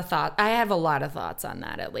lot of thoughts. I have a lot of thoughts on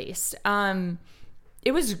that at least.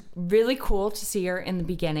 It was really cool to see her in the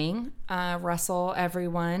beginning wrestle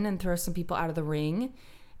everyone and throw some people out of the ring.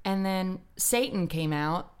 And then Satan came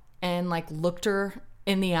out and like looked her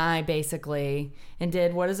in the eye basically and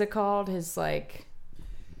did, what is it called? His like...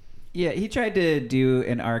 Yeah, he tried to do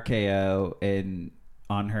an RKO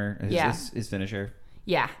on her. His finisher.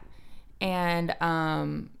 Yeah. And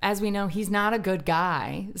as we know, he's not a good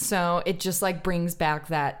guy. So it just like brings back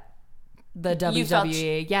that the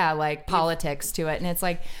WWE, like politics to it. And it's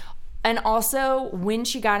like, and also when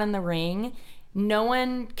she got in the ring, no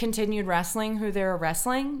one continued wrestling who they were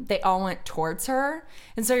wrestling. They all went towards her.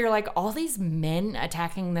 And so you're like, all these men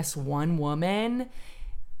attacking this one woman,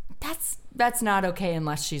 that's not okay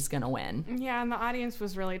unless she's going to win. Yeah, and the audience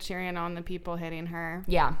was really cheering on the people hitting her.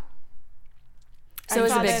 Yeah. So it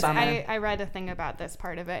was a big bummer. I read a thing about this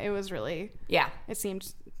part of it. It was really... Yeah. It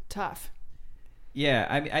seemed tough.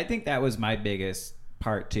 Yeah, I think that was my biggest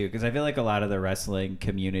part too, because I feel like a lot of the wrestling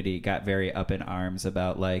community got very up in arms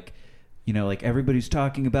about like, you know, like everybody's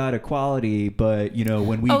talking about equality, but you know,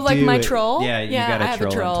 when we like my it, troll? Yeah, you got a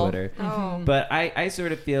troll on Twitter. Mm-hmm. But I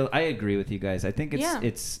sort of feel, I agree with you guys. I think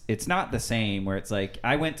it's not the same where it's like,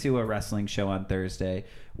 I went to a wrestling show on Thursday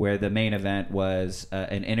where the main event was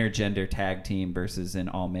an intergender tag team versus an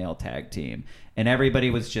all-male tag team. And everybody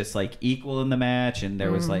was just like equal in the match, and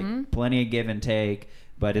there was like plenty of give and take.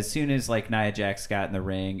 But as soon as like Nia Jax got in the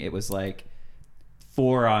ring, it was like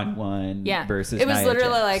 4-on-1 versus it was Nia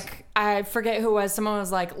literally Jax. like, I forget who it was, someone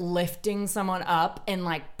was like lifting someone up and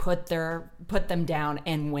like put them down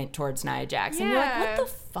and went towards Nia Jax. And you're like, what the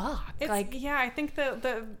fuck? I think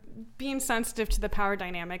the being sensitive to the power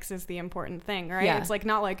dynamics is the important thing, right? Yeah. It's like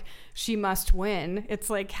not like she must win. It's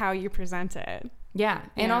like how you present it. Yeah.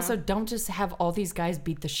 And also don't just have all these guys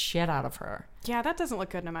beat the shit out of her. Yeah, that doesn't look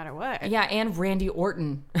good no matter what. Yeah, and Randy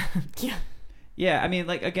Orton. Yeah, I mean,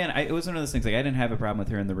 like, again, it was one of those things, like, I didn't have a problem with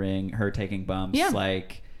her in the ring, her taking bumps. Yeah.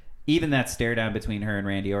 Like, even that stare down between her and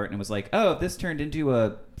Randy Orton was like, oh, if this turned into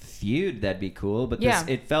a feud, that'd be cool. But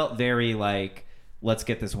it felt very like, let's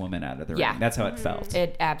get this woman out of the ring. That's how it felt.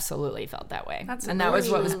 It absolutely felt that way. That was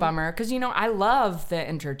what was bummer. Because, you know, I love the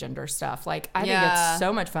intergender stuff. Like, I think it's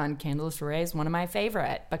so much fun. Candice LeRae is one of my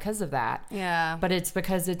favorite because of that. Yeah. But it's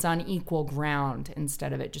because it's on equal ground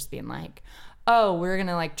instead of it just being like, oh, we're going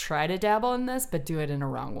to like try to dabble in this, but do it in a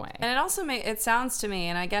wrong way. And it also it sounds to me,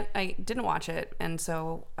 and I didn't watch it, and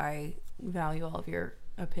so I value all of your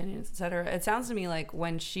opinions, etc. It sounds to me like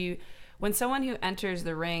when someone who enters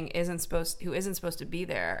the ring isn't supposed to be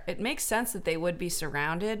there, it makes sense that they would be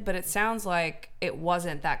surrounded, but it sounds like it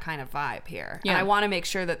wasn't that kind of vibe here. Yeah. And I want to make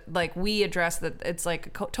sure that like we address that it's like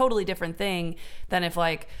a totally different thing than if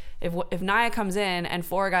Nia comes in and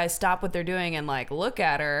 4 guys stop what they're doing and like look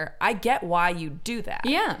at her. I get why you do that.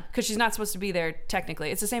 Yeah. Because she's not supposed to be there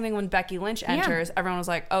technically. It's the same thing when Becky Lynch enters. Yeah. Everyone was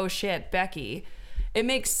like, oh shit, Becky. It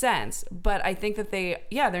makes sense, but I think that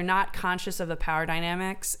they're not conscious of the power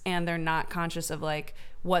dynamics, and they're not conscious of like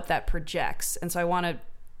what that projects. And so I want to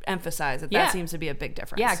emphasize that seems to be a big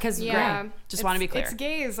difference. Yeah, because just want to be clear. It's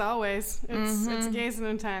gaze always. It's gaze and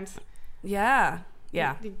intent. Yeah.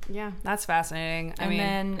 Yeah. Yeah. That's fascinating. And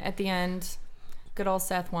then at the end, good old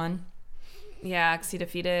Seth won. Yeah, because he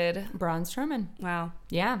defeated Braun Strowman. Wow.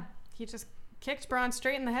 Yeah. He just kicked Braun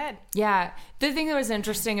straight in the head. Yeah. The thing that was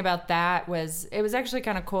interesting about that was it was actually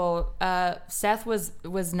kind of cool. Seth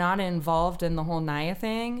was not involved in the whole Nia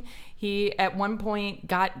thing. He at one point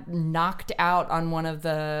got knocked out on one of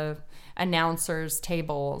the announcers'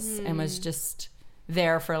 tables and was just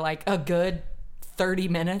there for like a good 30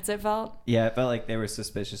 minutes, it felt. Yeah, it felt like they were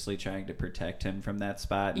suspiciously trying to protect him from that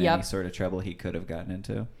spot and any sort of trouble he could have gotten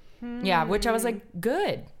into. Yeah, which I was like,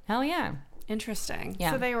 good. Hell yeah. Interesting.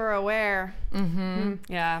 Yeah. So they were aware.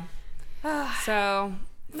 Yeah. So,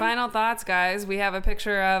 final thoughts, guys. We have a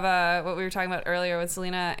picture of what we were talking about earlier with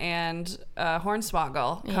Zelina and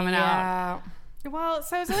Hornswoggle coming out. Well,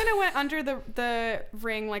 so Zelina went under the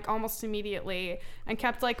ring like almost immediately and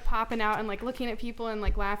kept like popping out and like looking at people and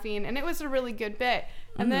like laughing, and it was a really good bit.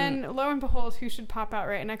 And then lo and behold, who should pop out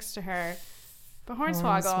right next to her? But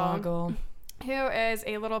Hornswoggle, who is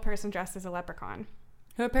a little person dressed as a leprechaun.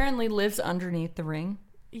 Who apparently lives underneath the ring.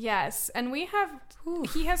 Yes, and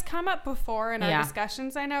he has come up before in our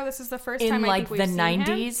discussions. I know this is the first time I think we've seen him. In like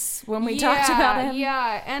the 90s when we talked about him.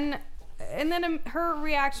 Yeah, and then her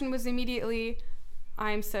reaction was immediately,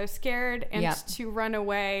 I'm so scared, and to run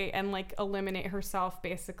away and like eliminate herself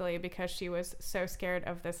basically because she was so scared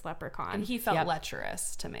of this leprechaun. And he felt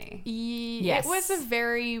lecherous to me. Yes.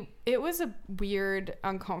 It was a weird,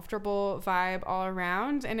 uncomfortable vibe all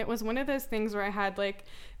around, and it was one of those things where I had like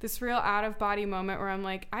this real out of body moment where I'm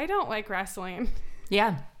like, I don't like wrestling.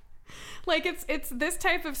 Yeah. Like it's this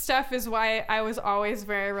type of stuff is why I was always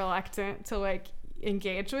very reluctant to like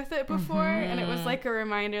engage with it before, and it was like a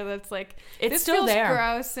reminder that's like it's still there,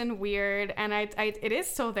 gross and weird, and it is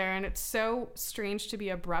still there, and it's so strange to be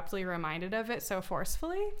abruptly reminded of it so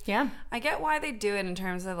forcefully. Yeah, I get why they do it in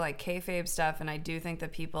terms of like kayfabe stuff, and I do think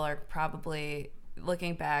that people are probably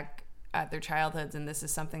looking back at their childhoods and this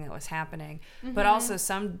is something that was happening, but also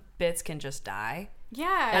some bits can just die.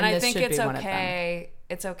 Yeah. And I think it's okay.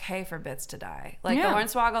 It's okay for bits to die. Like the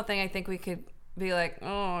Hornswoggle thing, I think we could be like,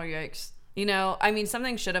 oh, yikes. You know, I mean,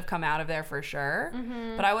 something should have come out of there for sure,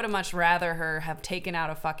 but I would have much rather her have taken out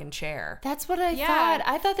a fucking chair. That's what I thought.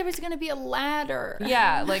 I thought there was going to be a ladder.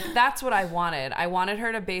 Yeah, like that's what I wanted. I wanted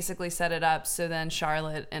her to basically set it up so then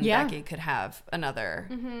Charlotte and Becky could have another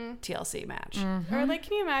TLC match. Or like,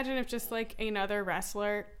 can you imagine if just like another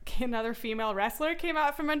female wrestler came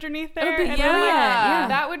out from underneath there?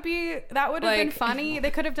 That would have been funny. They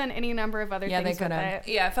could have done any number of other things with it.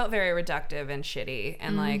 Yeah, it felt very reductive and shitty,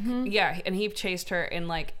 and and he chased her in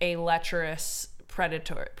like a lecherous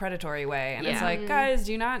predatory way, and it's like, guys,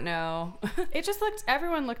 do you not know?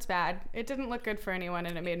 Everyone looked bad. It didn't look good for anyone,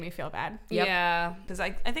 and it made me feel bad. Yeah, because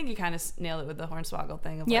I think you kind of nailed it with the Hornswoggle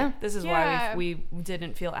thing of like, this is why we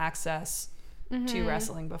didn't feel access to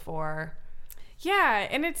wrestling before. Yeah,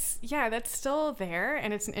 and that's still there,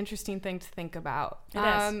 and it's an interesting thing to think about. It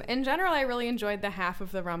is. In general, I really enjoyed the half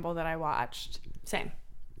of the Rumble that I watched. Same.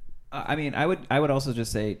 I mean, I would also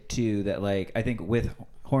just say too that like I think with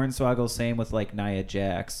Hornswoggle, same with like Nia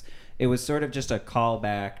Jax, it was sort of just a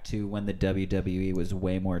callback to when the WWE was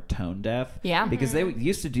way more tone deaf. Yeah, because they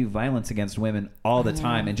used to do violence against women all the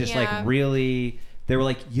time, and just like really. They were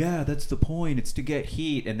like, yeah, that's the point. It's to get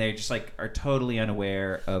heat. And they just like are totally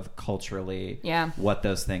unaware of culturally what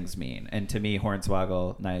those things mean. And to me,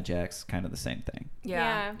 Hornswoggle, Nia Jax, kind of the same thing.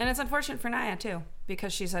 Yeah. And it's unfortunate for Nia too,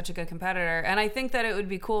 because she's such a good competitor. And I think that it would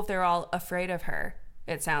be cool if they were all afraid of her.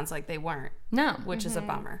 It sounds like they weren't. No. Which is a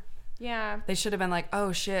bummer. Yeah. They should have been like,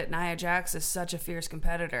 oh shit, Nia Jax is such a fierce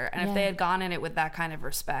competitor. And if they had gone in it with that kind of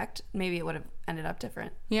respect, maybe it would have ended up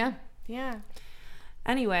different. Yeah. Yeah.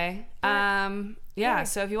 Anyway,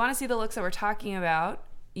 so if you want to see the looks that we're talking about,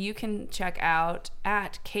 you can check out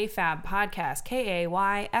at KFAB Podcast,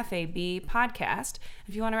 KAYFAB Podcast.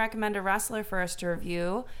 If you want to recommend a wrestler for us to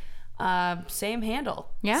review, same handle.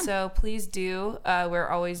 Yeah. So please do. We're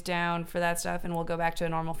always down for that stuff, and we'll go back to a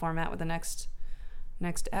normal format with the next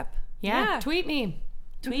ep. Yeah. Tweet me.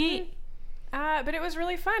 Tweet. But it was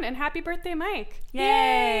really fun, and happy birthday, Mike.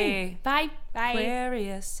 Yay. Bye.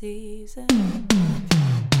 Aquarius season.